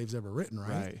songs Dave's ever written,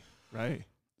 right? Right.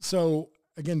 So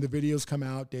again, the videos come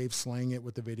out, Dave slaying it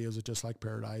with the videos of Just Like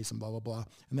Paradise and blah, blah, blah.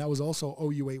 And that was also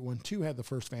OU812 had the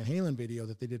first Van Halen video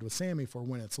that they did with Sammy for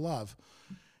When It's Love.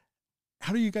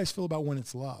 How do you guys feel about When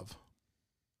It's Love?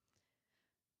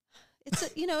 It's a,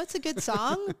 it's a good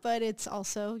song, but it's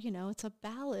also, it's a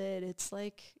ballad. It's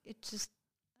like, it just,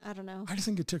 I don't know. I just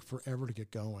think it took forever to get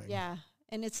going. Yeah.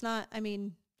 And it's not,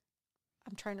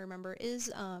 I'm trying to remember.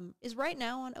 Is Right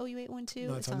Now on OU812?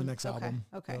 No, it's on the next album.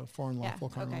 Okay. Foreign Lawful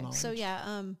Carnal Knowledge. So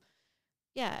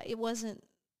it wasn't,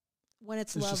 When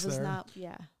It's Love was not,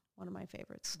 one of my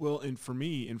favorites. Well, and for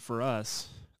me and for us,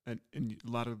 and a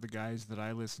lot of the guys that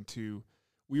I listened to,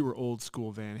 we were old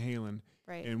school Van Halen.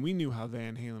 Right. And we knew how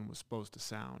Van Halen was supposed to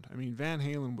sound. I mean, Van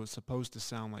Halen was supposed to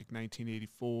sound like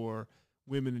 1984,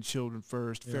 Women and Children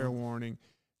First, Fair Warning.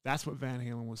 That's what Van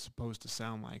Halen was supposed to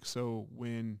sound like. So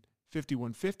when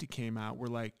 5150 came out, we're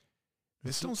like,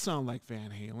 this don't sound like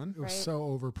Van Halen. It was so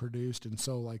overproduced and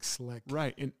so like slick.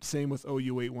 Right. And same with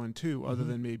OU812, other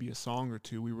than maybe a song or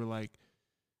two, we were like,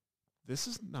 this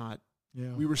is not.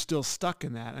 Yeah. We were still stuck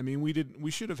in that. I mean,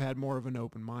 we should have had more of an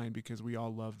open mind because we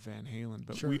all loved Van Halen,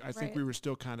 but I think we were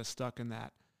still kind of stuck in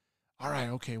that. All right,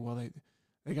 okay, well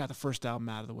they got the first album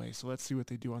out of the way, so let's see what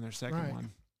they do on their second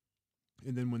one.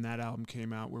 And then when that album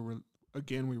came out, we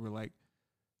were like,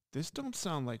 this don't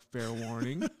sound like Fair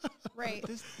Warning. Right.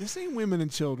 This ain't Women and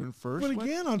Children First. But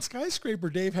again, on Skyscraper,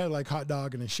 Dave had like Hot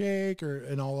Dog and a Shake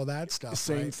and all of that stuff.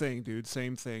 Same thing, dude.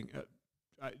 Same thing.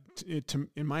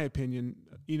 In my opinion,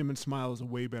 Eat 'Em and Smile is a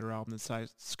way better album than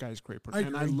Skyscraper.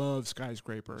 And I love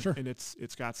Skyscraper. Sure. And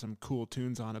it's got some cool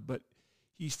tunes on it. But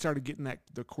he started getting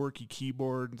the quirky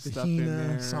keyboard and stuff in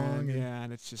there. Song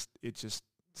and it's just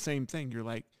same thing. You're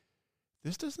like,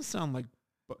 this doesn't sound like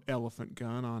Elephant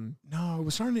Gun on. No, it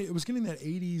was getting that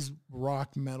 80s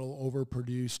rock metal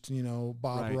overproduced,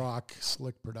 Bob Rock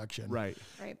slick production. Right.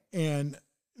 And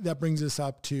that brings us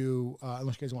up to,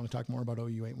 unless you guys want to talk more about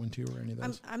OU812 or any of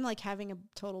those. I'm like having a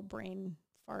total brain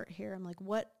fart here. I'm like,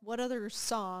 what other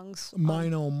songs?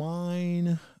 Mine, Oh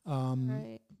Mine.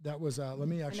 Right. That was, let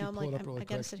me actually pull it up really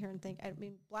quick. I got to sit here and think. I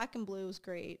mean, Black and Blue is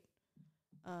great.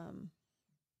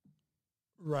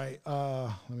 Right.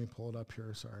 Let me pull it up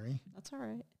here. Sorry. That's all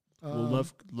right. Well,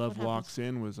 Love Walks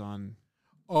In was on.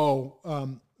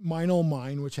 Mine, Oh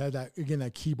Mine, which had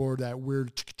that keyboard, that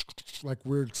weird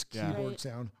keyboard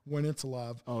sound. When It's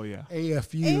Love. Oh yeah.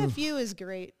 AFU is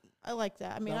great. I like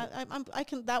that. I mean, I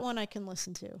can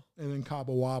listen to. And then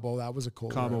Cabo Wabo, that was a cool.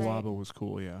 Cabo Wabo was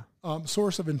cool, yeah.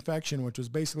 Source of Infection, which was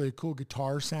basically a cool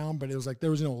guitar sound, but it was like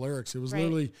there was no lyrics. It was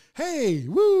literally, hey,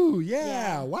 woo,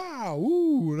 yeah, wow,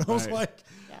 woo, and I was like,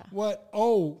 what?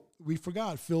 Oh, we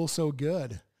forgot. Feel So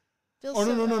Good.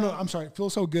 No. I'm sorry.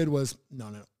 Feel So Good was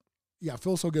no. Yeah,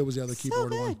 Feel So Good was the other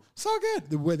keyboard one. So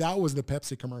good. That was the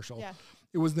Pepsi commercial. Yeah.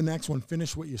 It was the next one,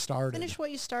 Finish What You Started. Finish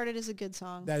What You Started is a good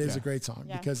song. That is a great song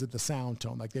because of the sound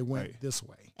tone. Like they went this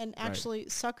way. And actually,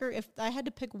 Sucker, if I had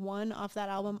to pick one off that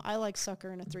album, I like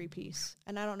Sucker in a 3-piece.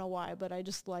 And I don't know why, but I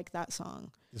just like that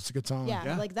song. It's a good song.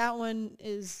 Yeah, like that one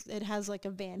it has like a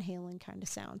Van Halen kind of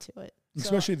sound to it.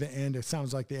 Especially the end. It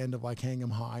sounds like the end of like Hang 'Em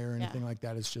High or anything like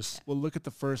that. It's just. Well, look at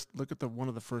one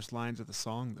of the first lines of the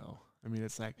song though. I mean,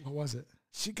 it's like. What was it?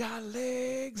 She got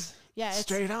legs. Yeah,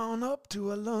 straight on up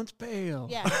to a lunch pail.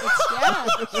 Yeah,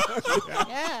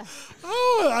 yeah.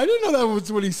 Oh, I didn't know that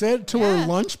was what he said. To her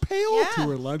lunch pail. Yeah. To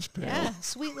her lunch pail. Yeah,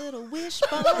 sweet little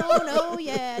wishbone. Oh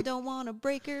yeah, don't want to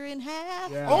break her in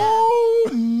half. Yeah. Oh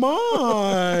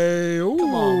my! Ooh,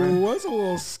 come on, man. Was a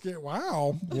little scary.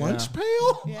 Wow, lunch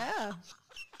pail. Yeah.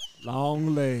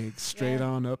 Long legs, straight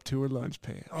on up to her lunch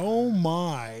pail. Oh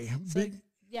my!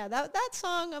 That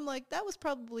song. I'm like, that was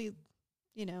probably.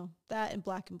 That and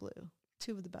Black and Blue,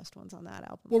 two of the best ones on that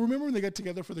album. Well, remember when they got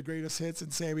together for the greatest hits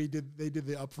and Sammy did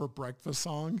the Up for Breakfast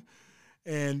song?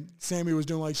 And Sammy was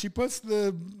doing like, she puts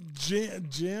the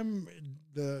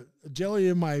the jelly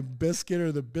in my biscuit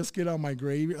or the biscuit on my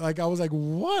gravy. Like, I was like,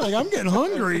 what? Like, I'm getting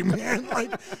hungry, man.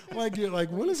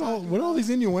 What are all these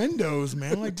innuendos,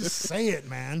 man? Like, just say it,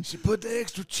 man. She put the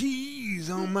extra cheese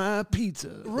on my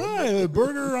pizza. Right. The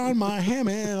burger on my ham,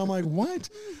 man. I'm like, what?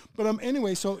 But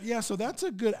anyway, so that's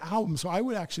a good album. So I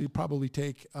would actually probably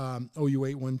take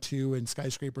OU812 and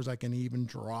Skyscrapers I Can Even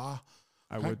Draw.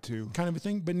 I would too. Kind of a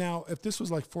thing. But now, if this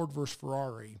was like Ford versus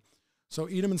Ferrari, so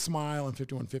Eat 'em and Smile and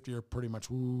 5150 are pretty much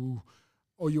woo.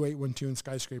 OU812 and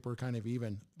Skyscraper are kind of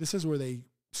even. This is where they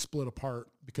split apart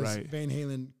because Van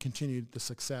Halen continued the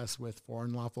success with For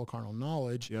Unlawful Carnal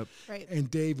Knowledge. Yep. Right.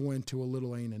 And Dave went to A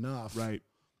Little Ain't Enough. Right.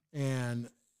 And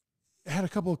it had a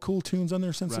couple of cool tunes on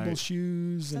there, Sensible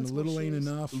Shoes and A Little Ain't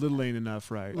Enough. A Little Ain't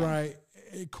Enough, right. Right.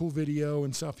 A cool video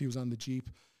and stuff. He was on the Jeep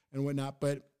and whatnot.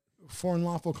 But For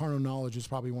Unlawful Carnal Knowledge is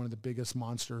probably one of the biggest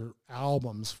monster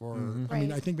albums for, I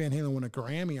mean, I think Van Halen won a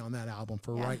Grammy on that album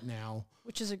for Right Now.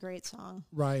 Which is a great song.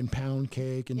 Right, and Pound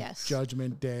Cake and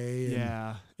Judgment Day. And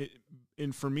yeah.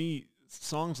 And for me,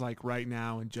 songs like Right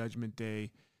Now and Judgment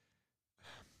Day,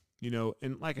 you know,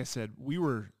 and like I said, we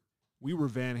were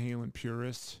Van Halen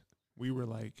purists. We were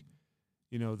like,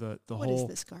 you know, the what whole is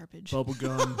this garbage?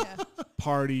 bubblegum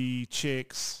party,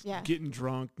 chicks, getting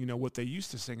drunk, you know, what they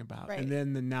used to sing about. Right. And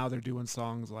then now they're doing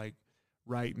songs like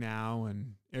Right Now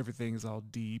and everything's all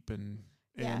deep and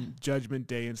Judgment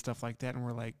Day and stuff like that. And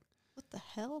we're like, what the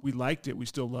hell? We liked it. We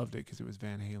still loved it because it was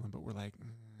Van Halen, but we're like,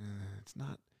 it's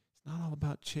not all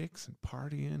about chicks and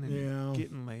partying and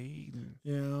getting laid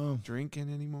and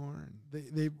drinking anymore.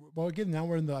 Well, again, now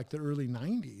we're in the early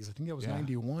 90s. I think that was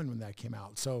 91 when that came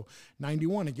out. So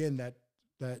 91, again,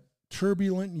 that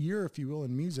turbulent year, if you will,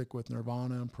 in music with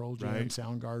Nirvana and Pearl Jam,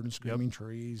 Soundgarden, Screaming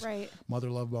Trees, Mother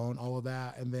Love Bone, all of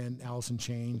that, and then Alice in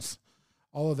Chains,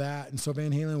 all of that. And so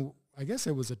Van Halen, I guess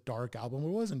it was a dark album.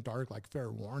 It wasn't dark like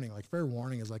Fair Warning. Like Fair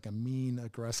Warning is like a mean,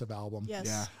 aggressive album. Yes.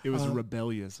 Yeah, it was a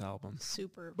rebellious album.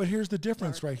 Super. But here's the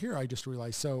difference right here. I just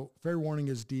realized. So Fair Warning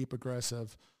is deep,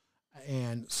 aggressive,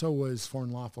 and so was For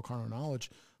Unlawful Carnal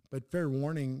Knowledge. But Fair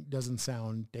Warning doesn't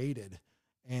sound dated.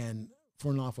 And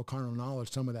For Unlawful Carnal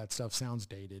Knowledge, some of that stuff sounds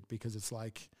dated because it's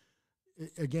like,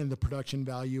 again, the production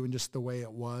value and just the way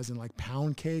it was. And like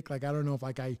Pound Cake, like I don't know if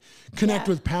I connect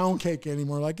with Pound Cake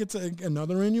anymore. Like it's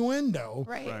another innuendo.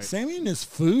 Right. Sammy and his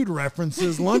food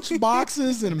references, lunch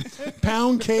boxes and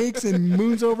pound cakes and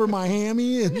moons over my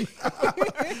hammy and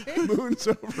moons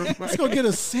over my let's go get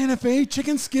a Santa Fe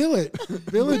chicken skillet.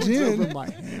 Village Inn. Over my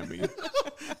hammy.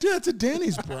 Dude, that's a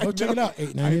Denny's, bro. Check it out.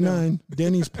 $8.99.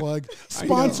 Denny's plug.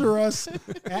 Sponsor us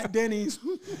at Denny's.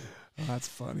 Oh, that's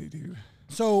funny, dude.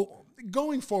 So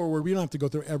going forward, we don't have to go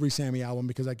through every Sammy album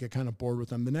because I get kind of bored with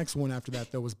them. The next one after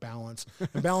that, though, was Balance.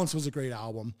 And Balance was a great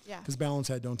album. Yeah. Because Balance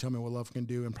had Don't Tell Me What Love Can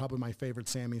Do and probably my favorite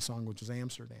Sammy song, which is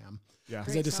Amsterdam. Yeah.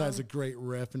 Because it just has a great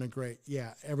riff and a great,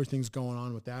 everything's going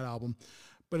on with that album.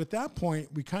 But at that point,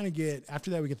 we kind of get, after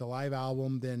that, we get the live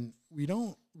album. Then we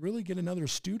don't really get another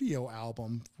studio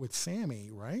album with Sammy,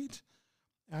 right?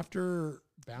 After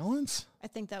Balance? I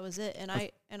think that was it. And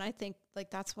I think like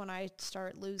that's when I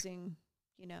start losing,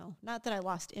 you know, not that I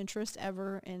lost interest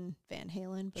ever in Van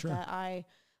Halen, but that I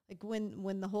like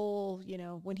when the whole, you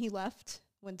know, when he left,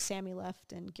 when Sammy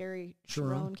left and Gary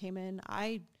Cherone came in,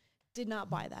 I did not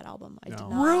buy that album. I did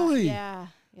not. Really? Yeah.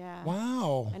 Yeah.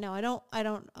 Wow. I know. I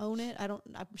don't own it. I'm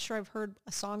sure I've heard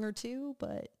a song or two,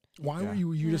 but why were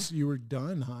you were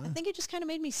done, huh? I think it just kind of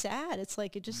made me sad. It's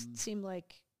like it just seemed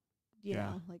like, you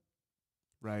know, like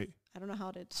right. I don't know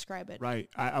how to describe it. Right.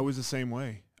 I was the same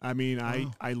way. I mean,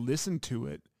 I listened to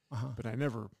it, but I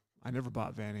never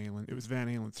bought Van Halen. It was Van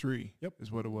Halen 3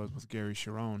 is what it was with Gary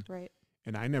Cherone. Right.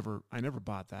 And I never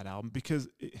bought that album because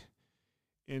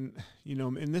and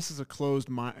this is a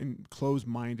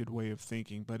closed-minded way of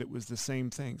thinking, but it was the same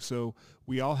thing. So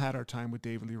we all had our time with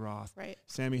David Lee Roth. Right.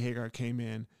 Sammy Hagar came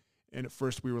in, and at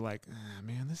first we were like,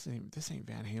 man, this ain't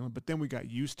Van Halen. But then we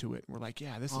got used to it, and we're like,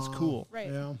 yeah, this is cool.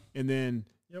 Right. Yeah. And then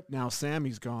now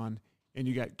Sammy's gone, and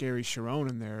you got Gary Cherone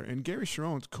in there, and Gary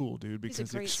Cherone's cool, dude,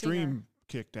 because Extreme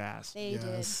kicked ass. They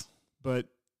did. But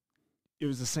it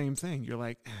was the same thing. You're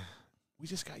like, we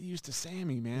just got used to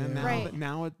Sammy, man. Yeah.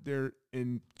 Now they're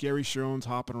and Gary Cherone's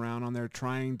hopping around on there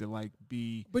trying to like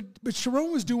be. But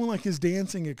Cherone was doing like his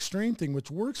dancing Extreme thing, which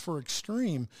works for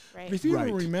Extreme. Right. But if you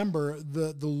remember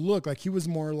the look, like he was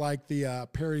more like the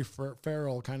Perry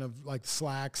Farrell kind of like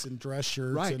slacks and dress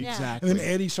shirts. Right. And, exactly. And then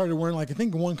Eddie started wearing like I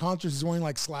think one concert he's wearing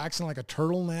like slacks and like a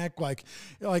turtleneck.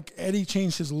 Like Eddie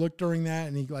changed his look during that,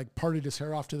 and he like parted his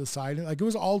hair off to the side. Like it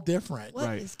was all different.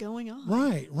 What is going on?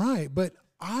 Right. But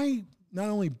I not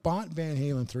only bought Van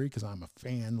Halen 3 because I'm a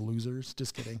fan, losers,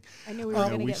 just kidding. I knew we were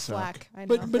going to get flack. I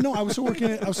know. But no, I was still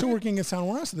working at Sound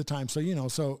West at the time. So,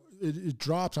 it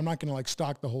drops. I'm not going to like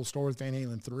stock the whole store with Van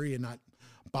Halen 3 and not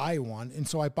buy one. And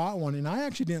so I bought one, and I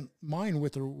actually didn't mind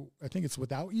I think it's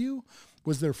Without You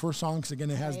was their first song. Because again,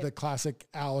 it has the classic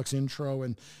Alex intro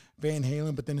and Van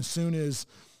Halen. But then as soon as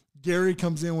Gary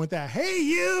comes in with that, "Hey,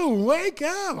 you, wake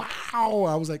up!" Wow,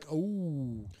 I was like,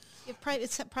 "Oh." It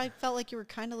probably felt like you were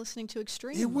kind of listening to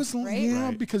Extreme. It was, right? Yeah,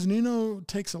 right. Because Nuno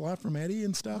takes a lot from Eddie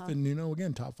and stuff, and Nuno,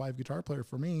 again, top 5 guitar player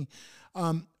for me.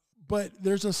 But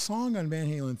there's a song on Van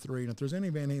Halen 3, and if there's any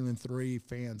Van Halen 3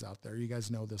 fans out there, you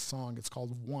guys know this song. It's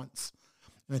called Once.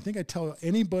 And I think I tell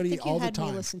anybody all the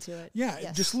time. Me listen to it. Yeah,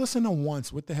 yes. Just listen to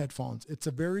Once with the headphones. It's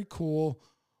a very cool,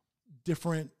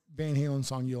 different Van Halen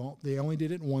song. They only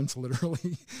did it once,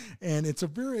 literally, and it's a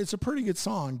pretty good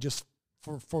song just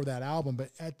for that album. But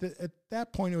at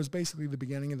that point, it was basically the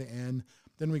beginning of the end.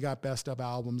 Then we got best of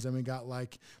albums, and we got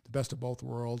like the best of both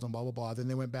worlds and blah blah blah. Then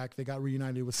they went back. They got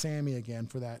reunited with Sammy again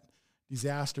for that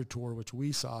Disaster tour, which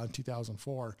we saw in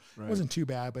 2004. Right. It wasn't too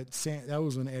bad, but that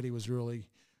was when Eddie was really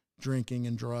drinking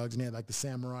and drugs, and he had like the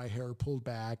samurai hair pulled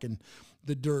back and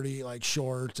the dirty like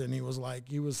shorts, and he was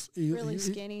really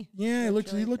skinny. He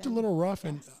looked a little rough,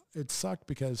 and it sucked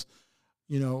because,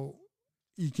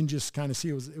 you can just kind of see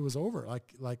it was over.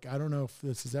 Like I don't know if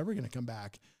this is ever going to come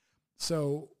back.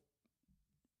 So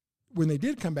when they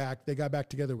did come back, they got back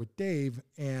together with Dave,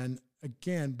 and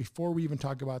again, before we even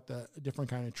talk about the Different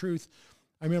Kind of Truth,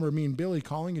 I remember me and Billy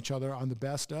calling each other on the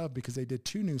best of because they did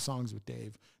 2 new songs with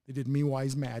Dave. They did Me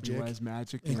Wise Magic. Me Wise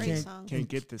Magic. And Can't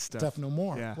Get This Stuff no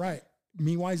more. Yeah. Right.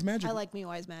 Me Wise Magic. I like Me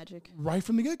Wise Magic. Right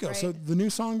from the get-go. Right. So the new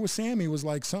song with Sammy was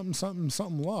like something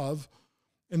love.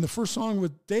 And the first song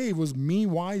with Dave was Me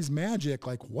Wise Magic.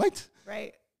 Like, what?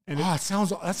 Right. And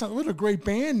what a great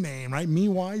band name, right? Me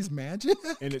Wise Magic.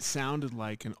 And it sounded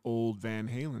like an old Van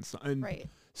Halen song. And right.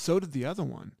 So did the other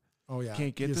one. Oh, yeah.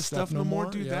 Can't Get This Stuff No More.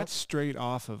 Dude, that's straight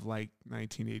off of like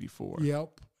 1984. Yep.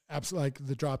 Absolutely. Like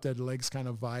the Drop Dead Legs kind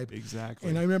of vibe. Exactly.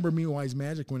 And I remember Me Wise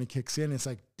Magic when it kicks in, it's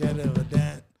like,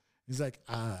 da-da-da-da. He's like,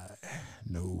 I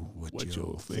know what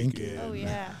you're thinking. Oh,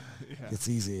 yeah. It's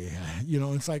easy.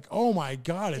 It's like, oh, my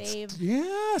God. Dave.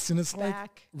 Yes. And it's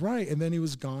back. like, right. And then he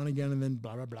was gone again, and then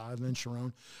blah, blah, blah, and then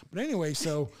Sharon. But anyway,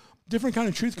 so Different Kind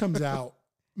of Truth comes out.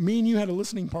 Me and you had a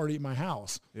listening party at my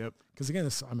house. Yep. Because, again,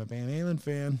 I'm a Van Halen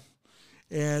fan.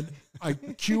 And I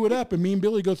cue it up, and me and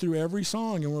Billy go through every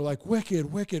song, and we're like, wicked,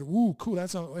 woo, cool.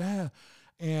 That's yeah.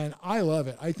 And I love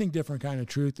it. I think Different Kind of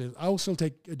Truth is, I will still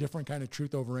take a Different Kind of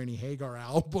Truth over any Hagar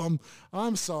album.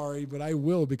 I'm sorry, but I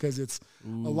will, because it's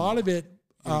a lot of it.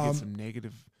 Get some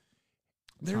negative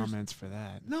comments for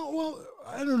that. No, well,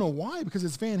 I don't know why, because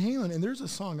it's Van Halen, and there's a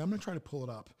song, I'm going to try to pull it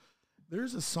up.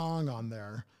 There's a song on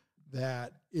there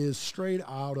that is straight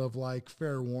out of like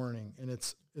Fair Warning, and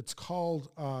it's called,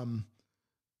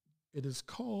 it is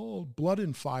called Blood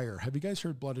and Fire. Have you guys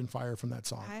heard Blood and Fire from that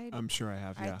song? I'm sure I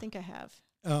have, yeah. I think I have.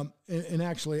 And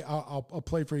actually, I'll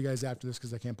play for you guys after this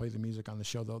because I can't play the music on the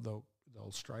show, though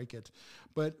they'll strike it.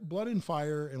 But Blood and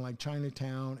Fire and like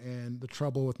Chinatown and The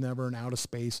Trouble with Never and Out of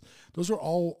Space, those are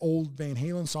all old Van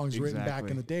Halen songs written back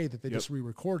in the day that they just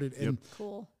re-recorded. And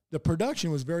cool. The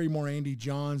production was very more Andy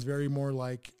Johns, very more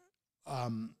like,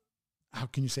 how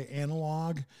can you say,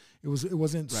 analog? It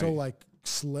wasn't so like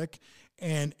slick,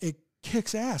 and it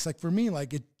kicks ass. Like for me,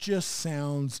 like it just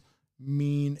sounds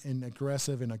mean and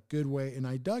aggressive in a good way, and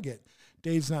I dug it.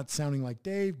 Dave's not sounding like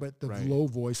Dave, but the low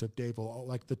voice of Dave,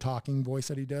 like the talking voice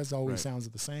that he does, always sounds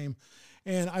the same.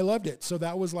 And I loved it. So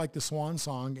that was like the swan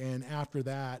song, and after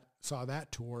that, saw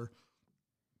that tour,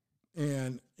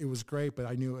 and it was great, but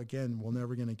I knew, again, we're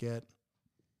never going to get,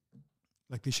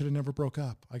 like they should have never broke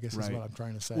up, I guess is what I'm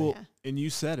trying to say. Well, and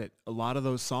you said it. A lot of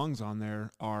those songs on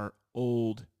there are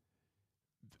old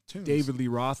tunes. David Lee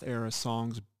Roth era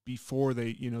songs before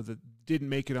they, that didn't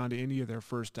make it onto any of their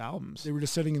first albums. They were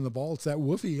just sitting in the vaults. That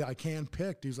Woofy I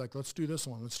picked. He's like, let's do this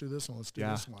one. Let's do this one. Let's do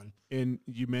this one. And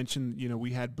you mentioned,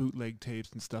 we had bootleg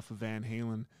tapes and stuff of Van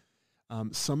Halen.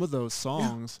 Some of those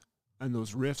songs and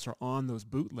those riffs are on those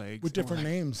bootlegs. With different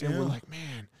names. And we're like,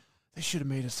 man, they should have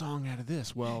made a song out of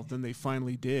this. Well, then they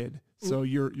finally did. So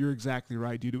you're exactly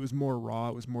right, dude. It was more raw.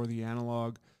 It was more the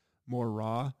analog, more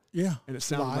raw. Yeah. And it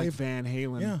sounded like Van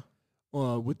Halen. Yeah.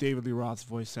 With David Lee Roth's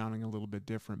voice sounding a little bit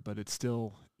different, but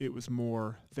it was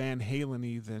more Van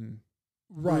Halen-y than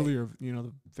earlier,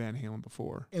 the Van Halen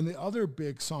before. And the other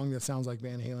big song that sounds like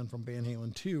Van Halen from Van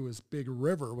Halen 2 is Big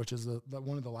River, which is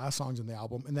one of the last songs in the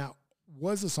album. And that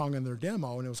was a song in their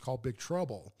demo, and it was called Big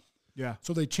Trouble. Yeah.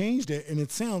 So they changed it, and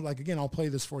it sounds like, again, I'll play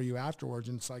this for you afterwards,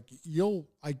 and it's like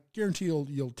I guarantee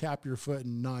you'll tap your foot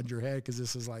and nod your head because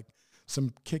this is like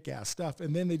some kick-ass stuff.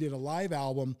 And then they did a live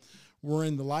album. Where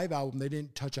in the live album, they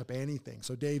didn't touch up anything.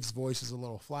 So Dave's voice is a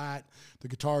little flat. The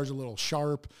guitar is a little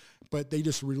sharp, but they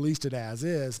just released it as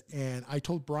is. And I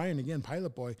told Brian, again,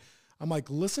 Pilot Boy, I'm like,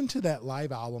 listen to that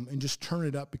live album and just turn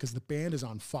it up because the band is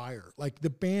on fire. Like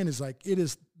the band is like,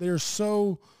 they're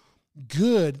so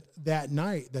good that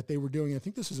night that they were doing, I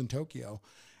think this was in Tokyo.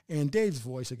 And Dave's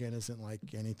voice, again, isn't like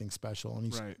anything special. And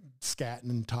he's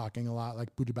scatting and talking a lot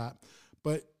like Budabat.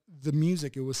 But the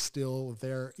music, it was still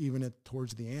there even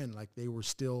towards the end. Like they were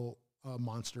still a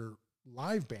monster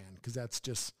live band because that's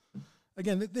just,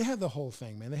 again, they had the whole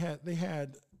thing, man. They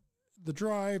had the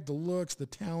drive, the looks, the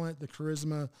talent, the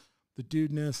charisma, the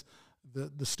dudeness,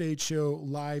 the stage show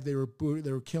live. They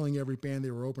were killing every band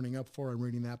they were opening up for. I'm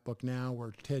reading that book now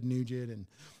where Ted Nugent and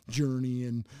Journey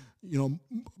and,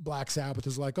 Black Sabbath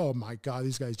is like, oh my God,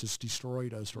 these guys just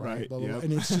destroyed us, right? Blah, blah, blah.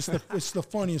 And it's just it's the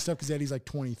funniest stuff because Eddie's like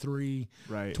 23,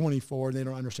 24, and they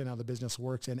don't understand how the business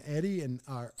works. And Eddie and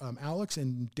Alex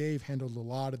and Dave handled a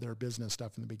lot of their business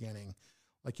stuff in the beginning.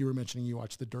 Like you were mentioning, you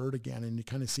watch The Dirt again, and you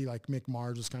kind of see like Mick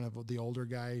Mars was kind of the older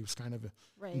guy who was kind of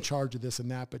in charge of this and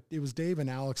that. But it was Dave and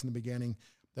Alex in the beginning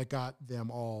that got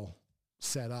them all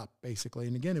set up, basically.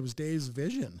 And again, it was Dave's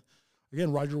vision.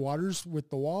 Again, Roger Waters with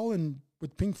The Wall and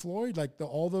with Pink Floyd, like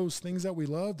all those things that we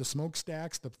love, the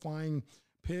smokestacks, the flying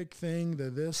pig thing,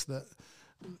 the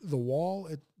Wall,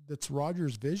 that's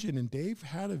Roger's vision. And Dave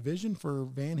had a vision for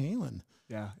Van Halen.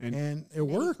 Yeah. And it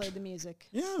worked. He played the music.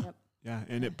 Yeah. Yep. Yeah.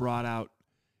 And it brought out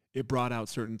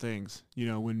certain things,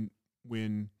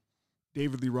 when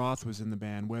David Lee Roth was in the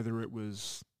band, whether it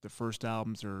was the first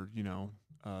albums or,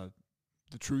 the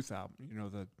Truth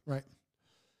album, Right.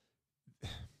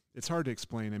 It's hard to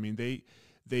explain. I mean,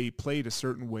 they played a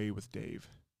certain way with Dave,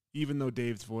 even though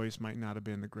Dave's voice might not have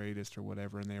been the greatest or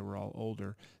whatever, and they were all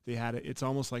older. It's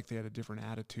almost like they had a different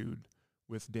attitude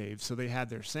with Dave. So they had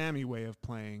their Sammy way of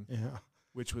playing,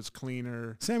 which was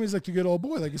cleaner. Sammy's like a good old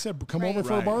boy, like you said. Come over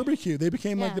for a barbecue. They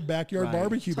became like the backyard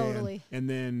barbecue band. And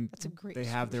then they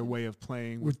have their way of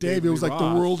playing with Dave. It was like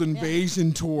the World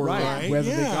Invasion tour, right?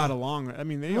 Whether they got along. I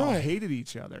mean, they all hated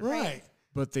each other, right?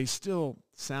 But they still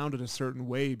sounded a certain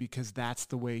way because that's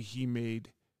the way he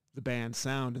made the band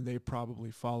sound, and they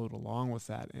probably followed along with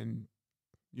that and,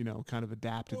 kind of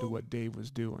adapted to what Dave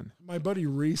was doing. My buddy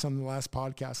Reese on the last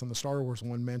podcast on the Star Wars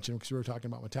one mentioned, because we were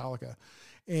talking about Metallica,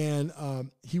 and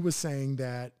he was saying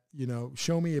that,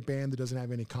 show me a band that doesn't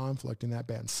have any conflict and that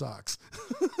band sucks.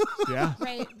 Yeah.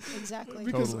 Right, exactly.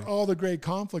 Because all the great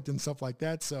conflict and stuff like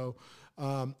that. So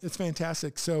it's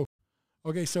fantastic. So,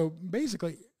 okay, so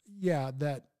basically,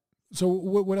 so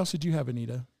what else did you have,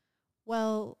 Anita?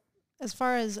 Well, as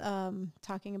far as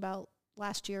talking about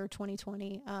last year,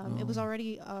 2020, it was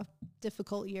already a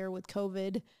difficult year with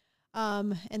COVID.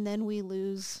 And then we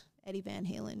lose Eddie Van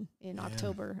Halen in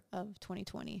October of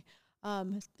 2020.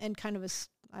 And kind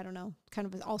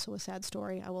of also a sad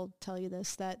story. I will tell you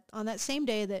this, that on that same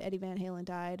day that Eddie Van Halen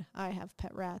died, I have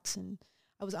pet rats, and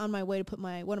I was on my way to put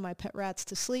one of my pet rats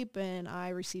to sleep, and I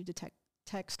received a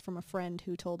text from a friend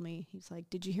who told me, he's like,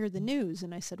 did you hear the news?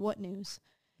 And I said, what news?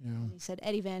 Yeah. And he said,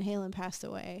 Eddie Van Halen passed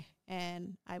away.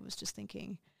 And I was just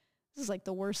thinking, this is like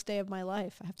the worst day of my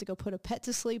life. I have to go put a pet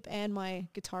to sleep, and my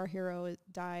guitar hero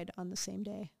died on the same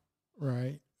day.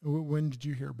 Right. When did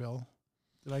you hear, Bill?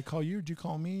 Did I call you? Did you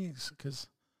call me? Because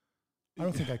I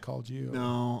don't think I called you.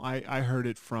 No, I heard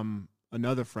it from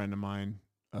another friend of mine.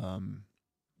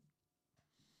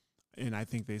 And I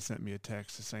think they sent me a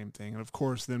text, the same thing. And of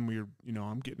course, then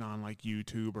I'm getting on like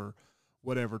YouTube or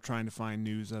whatever, trying to find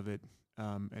news of it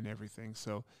and everything.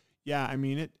 So, yeah, I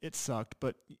mean, it sucked,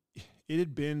 but it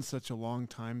had been such a long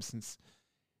time since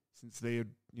they had,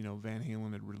 Van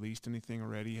Halen had released anything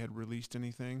or Eddie had released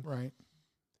anything. Right.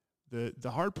 The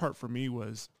hard part for me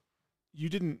was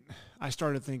I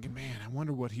started thinking, man, I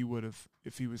wonder what he would have,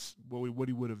 what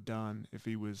he would have done if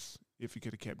he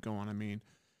could have kept going. I mean,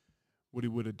 would he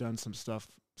would have done some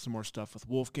more stuff with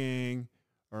Wolfgang,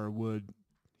 or would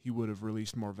have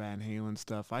released more Van Halen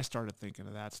stuff? I started thinking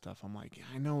of that stuff. I'm like, yeah,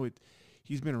 I know it.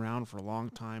 He's been around for a long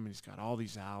time, and he's got all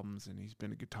these albums, and he's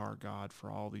been a guitar god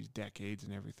for all these decades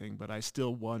and everything. But I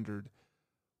still wondered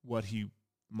what he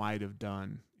might have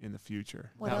done in the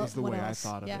future. That was the way I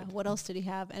thought of it. Yeah, what else did he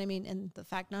have? And I mean, and the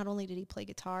fact, not only did he play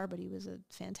guitar, but he was a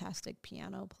fantastic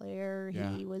piano player.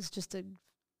 Yeah. He was just an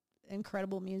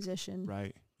incredible musician.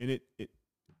 Right. And it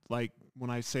like when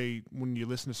you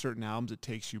listen to certain albums, it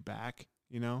takes you back,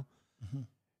 Mm-hmm.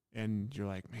 and you're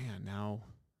like, man, now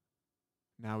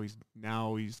he's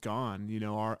gone.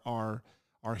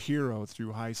 our hero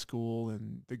through high school,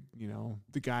 and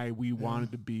the guy we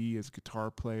wanted to be as guitar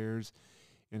players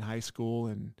in high school.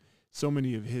 And so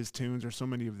many of his tunes, or so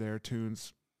many of their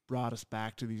tunes, brought us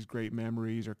back to these great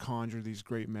memories, or conjured these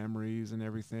great memories and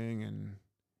everything. And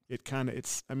it kind of,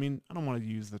 I don't want to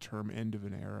use the term end of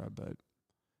an era, but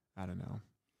I don't know.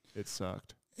 It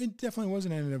sucked. It definitely was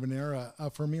an end of an era.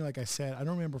 For me, like I said, I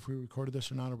don't remember if we recorded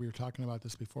this or not, or we were talking about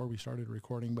this before we started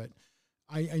recording, but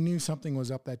I knew something was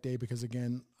up that day because,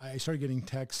 again, I started getting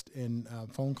text and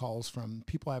phone calls from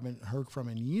people I haven't heard from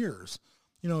in years.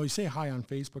 You say hi on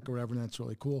Facebook or whatever, and that's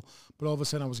really cool. But all of a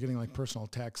sudden I was getting like personal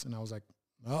texts, and I was like,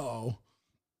 uh-oh,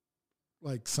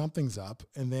 like something's up.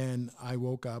 And then I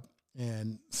woke up,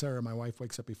 and Sarah, my wife,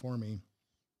 wakes up before me,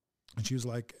 and she was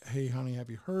like, hey, honey, have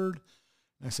you heard?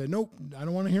 And I said, nope, I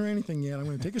don't want to hear anything yet. I'm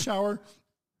going to take a shower.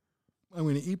 I'm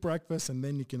going to eat breakfast, and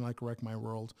then you can like wreck my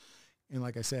world. And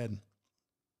like I said,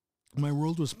 my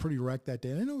world was pretty wrecked that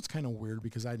day. And I know it's kind of weird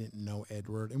because I didn't know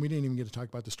Edward, and we didn't even get to talk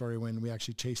about the story when we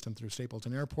actually chased him through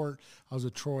Stapleton Airport. I was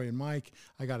with Troy and Mike.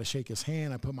 I got to shake his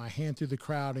hand. I put my hand through the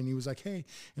crowd, and he was like, hey.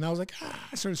 And I was like,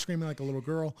 I started screaming like a little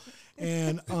girl.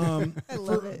 And I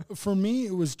love it. For me,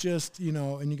 it was just,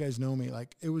 and you guys know me,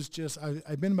 like it was just,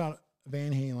 I've been about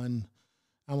Van Halen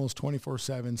almost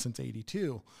 24/7 since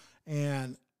 82.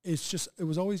 And it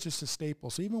was always just a staple.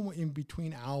 So even in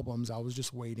between albums, I was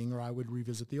just waiting, or I would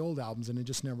revisit the old albums, and it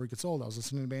just never gets old. I was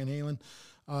listening to Van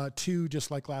Halen 2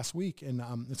 just like last week, and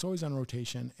it's always on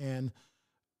rotation. And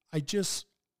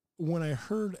when I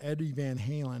heard Eddie Van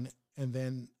Halen, and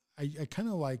then I kind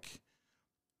of like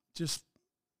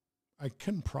I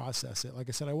couldn't process it. Like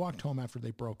I said, I walked home after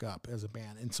they broke up as a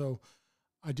band. And so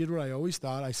I did what I always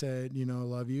thought. I said, I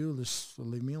love you. Just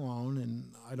leave me alone,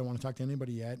 and I don't want to talk to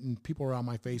anybody yet. And people were on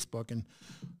my Facebook, and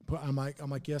I'm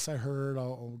like, yes, I heard.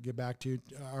 I'll get back to you.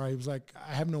 Or I was like,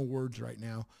 I have no words right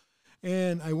now.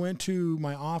 And I went to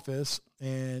my office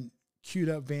and queued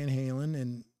up Van Halen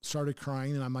and started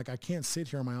crying. And I'm like, I can't sit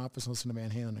here in my office and listen to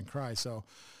Van Halen and cry. So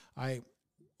I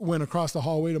went across the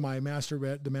hallway to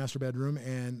the master bedroom,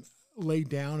 and laid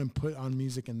down and put on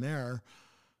music in there.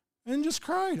 And just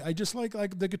cried. I just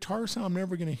like the guitar sound I'm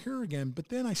never going to hear again. But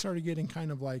then I started getting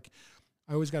kind of like,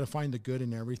 I always got to find the good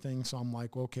in everything. So I'm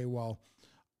like, okay, well,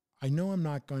 I know I'm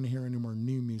not going to hear any more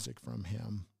new music from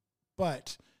him,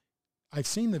 but I've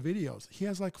seen the videos. He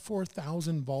has like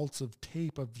 4,000 volts of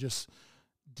tape of just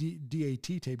DAT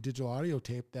tape, digital audio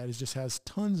tape, that just has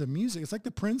tons of music. It's like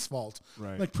the Prince vault.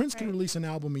 Right. Like Prince could release an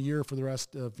album a year for the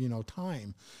rest of,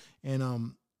 time.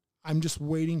 And, I'm just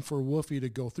waiting for Wolfie to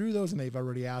go through those, and they've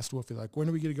already asked Wolfie, like, when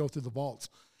are we going to go through the vaults?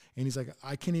 And he's like,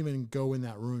 I can't even go in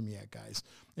that room yet, guys.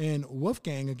 And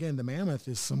Wolfgang, again, the Mammoth,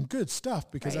 is some good stuff,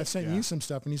 because I've sent you some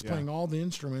stuff, and he's playing all the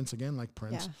instruments, again, like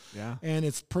Prince. Yeah. And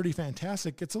it's pretty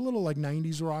fantastic. It's a little like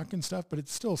 90s rock and stuff, but it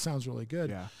still sounds really good.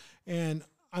 Yeah. And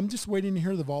I'm just waiting to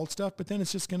hear the vault stuff, but then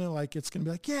it's just going to be like,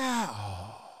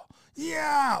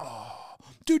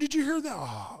 dude, did you hear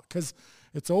that? Because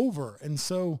it's over. And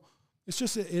so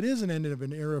it is an end of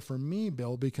an era for me,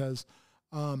 Bill, because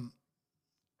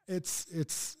it's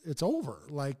over.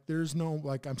 Like there's no,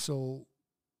 like I'm still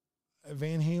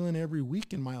Van Halen every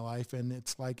week in my life, and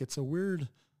it's like it's a weird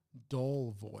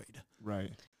dull void.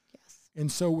 Right. Yes.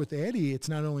 And so with Eddie, it's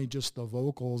not only just the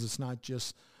vocals, it's not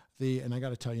just and I got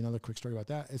to tell you another quick story about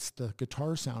that. It's the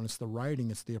guitar sound, it's the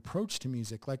writing, it's the approach to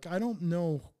music. Like I don't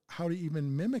know how to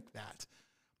even mimic that.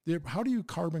 How do you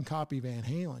carbon copy Van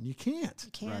Halen? You can't.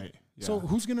 You can't. Right. Yeah. So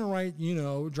who's going to write,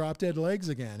 Drop Dead Legs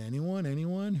again?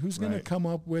 Anyone? Who's going to come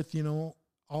up with,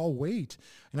 I'll Wait?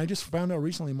 And I just found out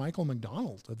recently Michael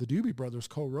McDonald of the Doobie Brothers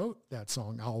co-wrote that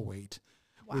song, I'll Wait,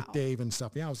 with Dave and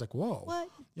stuff. Yeah, I was like, whoa. What?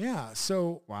 Yeah.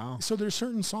 So, So there's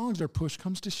certain songs where push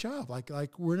comes to shove. Like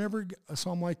we're never, so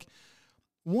I'm like,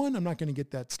 one, I'm not going to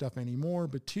get that stuff anymore.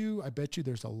 But two, I bet you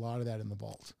there's a lot of that in the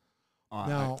vault.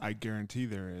 Now, I guarantee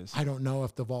there is. I don't know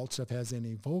if the vault stuff has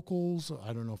any vocals.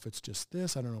 I don't know if it's just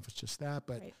this. I don't know if it's just that.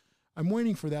 But I'm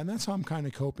waiting for that. And that's how I'm kind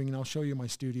of coping. And I'll show you my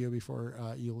studio before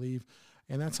you leave.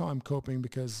 And that's how I'm coping,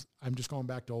 because I'm just going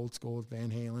back to old school with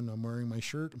Van Halen. I'm wearing my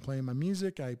shirt and playing my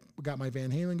music. I got my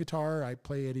Van Halen guitar. I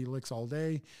play Eddie licks all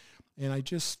day. And I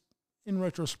just, in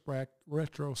retrospect,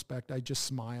 I just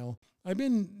smile. I've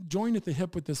been joined at the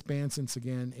hip with this band since,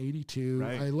 again, 82.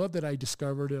 Right. I love that I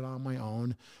discovered it on my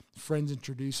own. Friends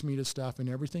introduced me to stuff, and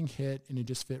everything hit, and it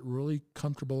just fit really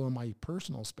comfortable in my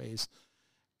personal space.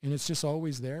 And it's just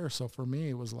always there. So for me,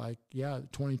 it was like,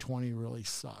 2020 really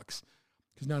sucks.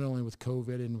 Because not only with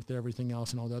COVID and with everything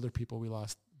else and all the other people we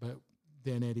lost, but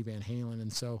then Eddie Van Halen.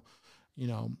 And so,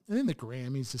 and then the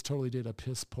Grammys just totally did a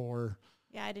piss poor.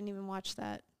 Yeah, I didn't even watch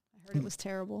that. heard it was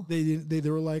terrible. They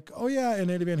were like, oh yeah, and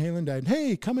Eddie Van Halen died.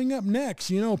 Hey, coming up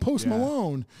next, Post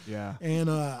Malone. Yeah. And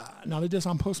not a diss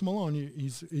on Post Malone.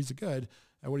 He's good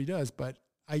at what he does, but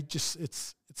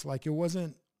it's like it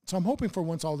wasn't. So I'm hoping for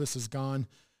once all this is gone.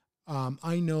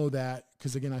 I know that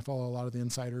because again, I follow a lot of the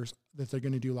insiders that they're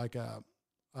going to do like a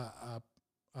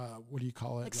what do you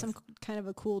call it? Like some kind of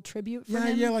a cool tribute for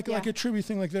him? Yeah, like a tribute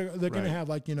thing. Like they're going to have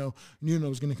like,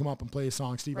 Nuno's going to come up and play a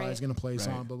song. Steve Vai is going to play a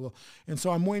song, blah, blah. And so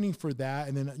I'm waiting for that.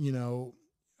 And then,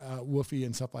 Woofy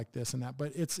and stuff like this and that.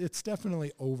 But it's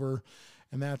definitely over.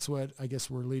 And that's what I guess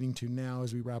we're leading to now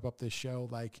as we wrap up this show.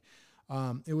 Like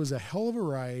it was a hell of a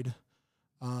ride.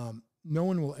 No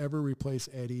one will ever replace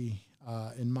Eddie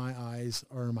in my eyes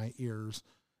or in my ears.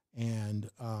 And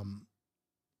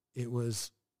it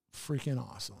was freaking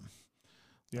awesome.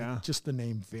 Yeah. Like just the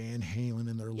name Van Halen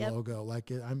in their logo. Like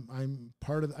I'm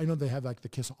part of, I know they have like the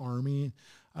Kiss Army.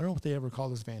 I don't know if they ever call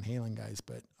this Van Halen guys,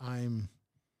 but I'm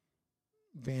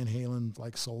Van Halen,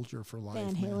 like soldier for life.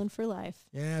 Van Halen for life.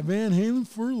 Yeah. Van Halen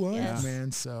for life,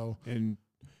 man. So, and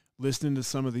listening to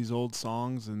some of these old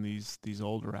songs and these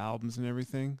older albums and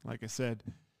everything, like I said,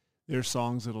 there's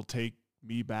songs that'll take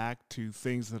me back to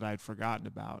things that I'd forgotten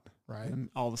about. Right. And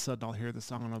all of a sudden I'll hear the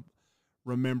song and I'll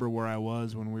remember where I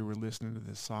was when we were listening to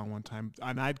this song one time.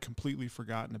 And I'd completely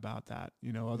forgotten about that,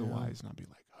 otherwise. And I'd be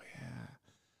like, oh yeah.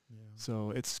 So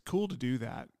it's cool to do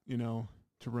that,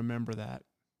 to remember that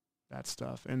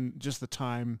stuff. And just the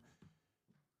time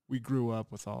we grew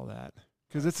up with all that.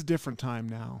 Because it's a different time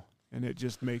now. And it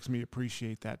just makes me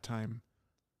appreciate that time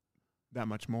that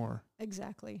much more.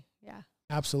 Exactly. Yeah.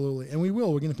 Absolutely. And we're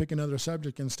going to pick another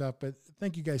subject and stuff, but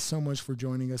thank you guys so much for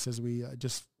joining us as we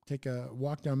just take a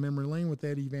walk down memory lane with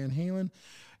Eddie Van Halen.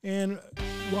 And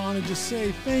want to just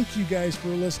say thank you guys for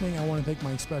listening. I want to thank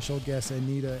my special guests,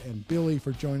 Anita and Billy,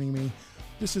 for joining me.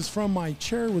 This is From My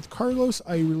Chair with Carlos.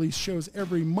 I release shows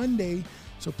every Monday,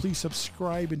 so please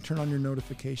subscribe and turn on your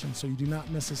notifications so you do not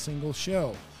miss a single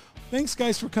show. Thanks,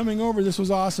 guys, for coming over. This was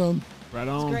awesome. Right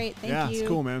on. It's great. Thank you. Yeah, it's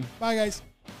cool, man. Bye, guys.